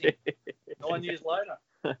racing 9 years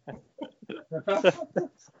later.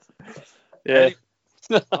 Yeah.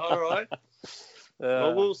 All right.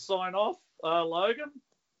 Well, we'll sign off, Logan.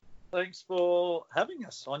 Thanks for having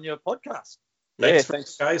us on your podcast.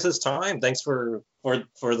 Thanks guys' time. Thanks for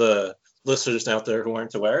the listeners out there who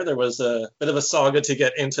aren't aware. There was a bit of a saga to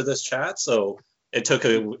get into this chat, so it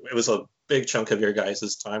was a big chunk of your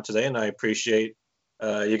guys' time today, and I appreciate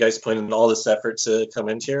you guys putting in all this effort to come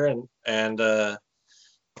in here and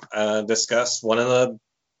discuss one of the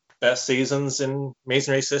best seasons in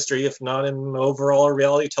Amazing Race history, if not in overall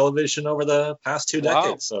reality television over the past 2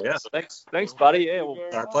 decades. So yeah, thanks, buddy. Yeah, well,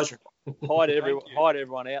 our pleasure. Hi to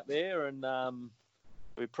everyone out there, and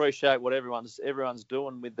we appreciate what everyone's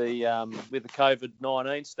doing with the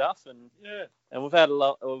COVID-19 stuff, and we've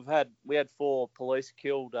had we had 4 police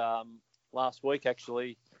killed last week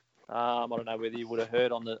actually. I don't know whether you would have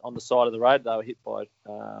heard on the side of the road they were hit by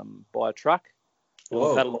a truck.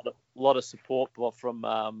 We've had a lot of support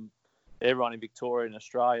from everyone in Victoria and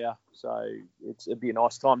Australia, so it'd be a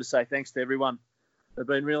nice time to say thanks to everyone. They've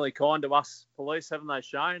been really kind to us police, haven't they,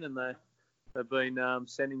 Shane? And they've been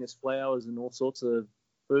sending us flowers and all sorts of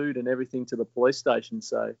food and everything to the police station.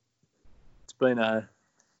 So it's been a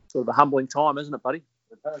sort of a humbling time, isn't it, buddy?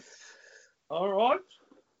 All right.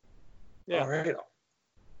 Yeah. All right.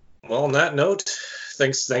 Well, on that note,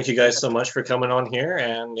 thank you guys so much for coming on here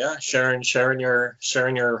and sharing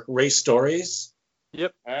your race stories.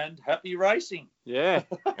 Yep. And happy racing. Yeah.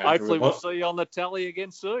 Hopefully we'll see you on the tally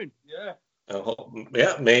again soon. Yeah.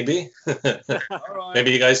 Yeah, maybe. All right.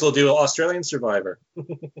 Maybe you guys will do Australian Survivor.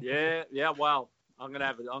 Yeah. Well, I'm gonna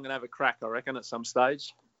have a crack, I reckon, at some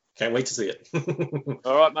stage. Can't wait to see it.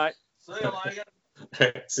 All right, mate. See you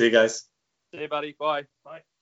later. See you guys. See you, buddy. Bye. Bye.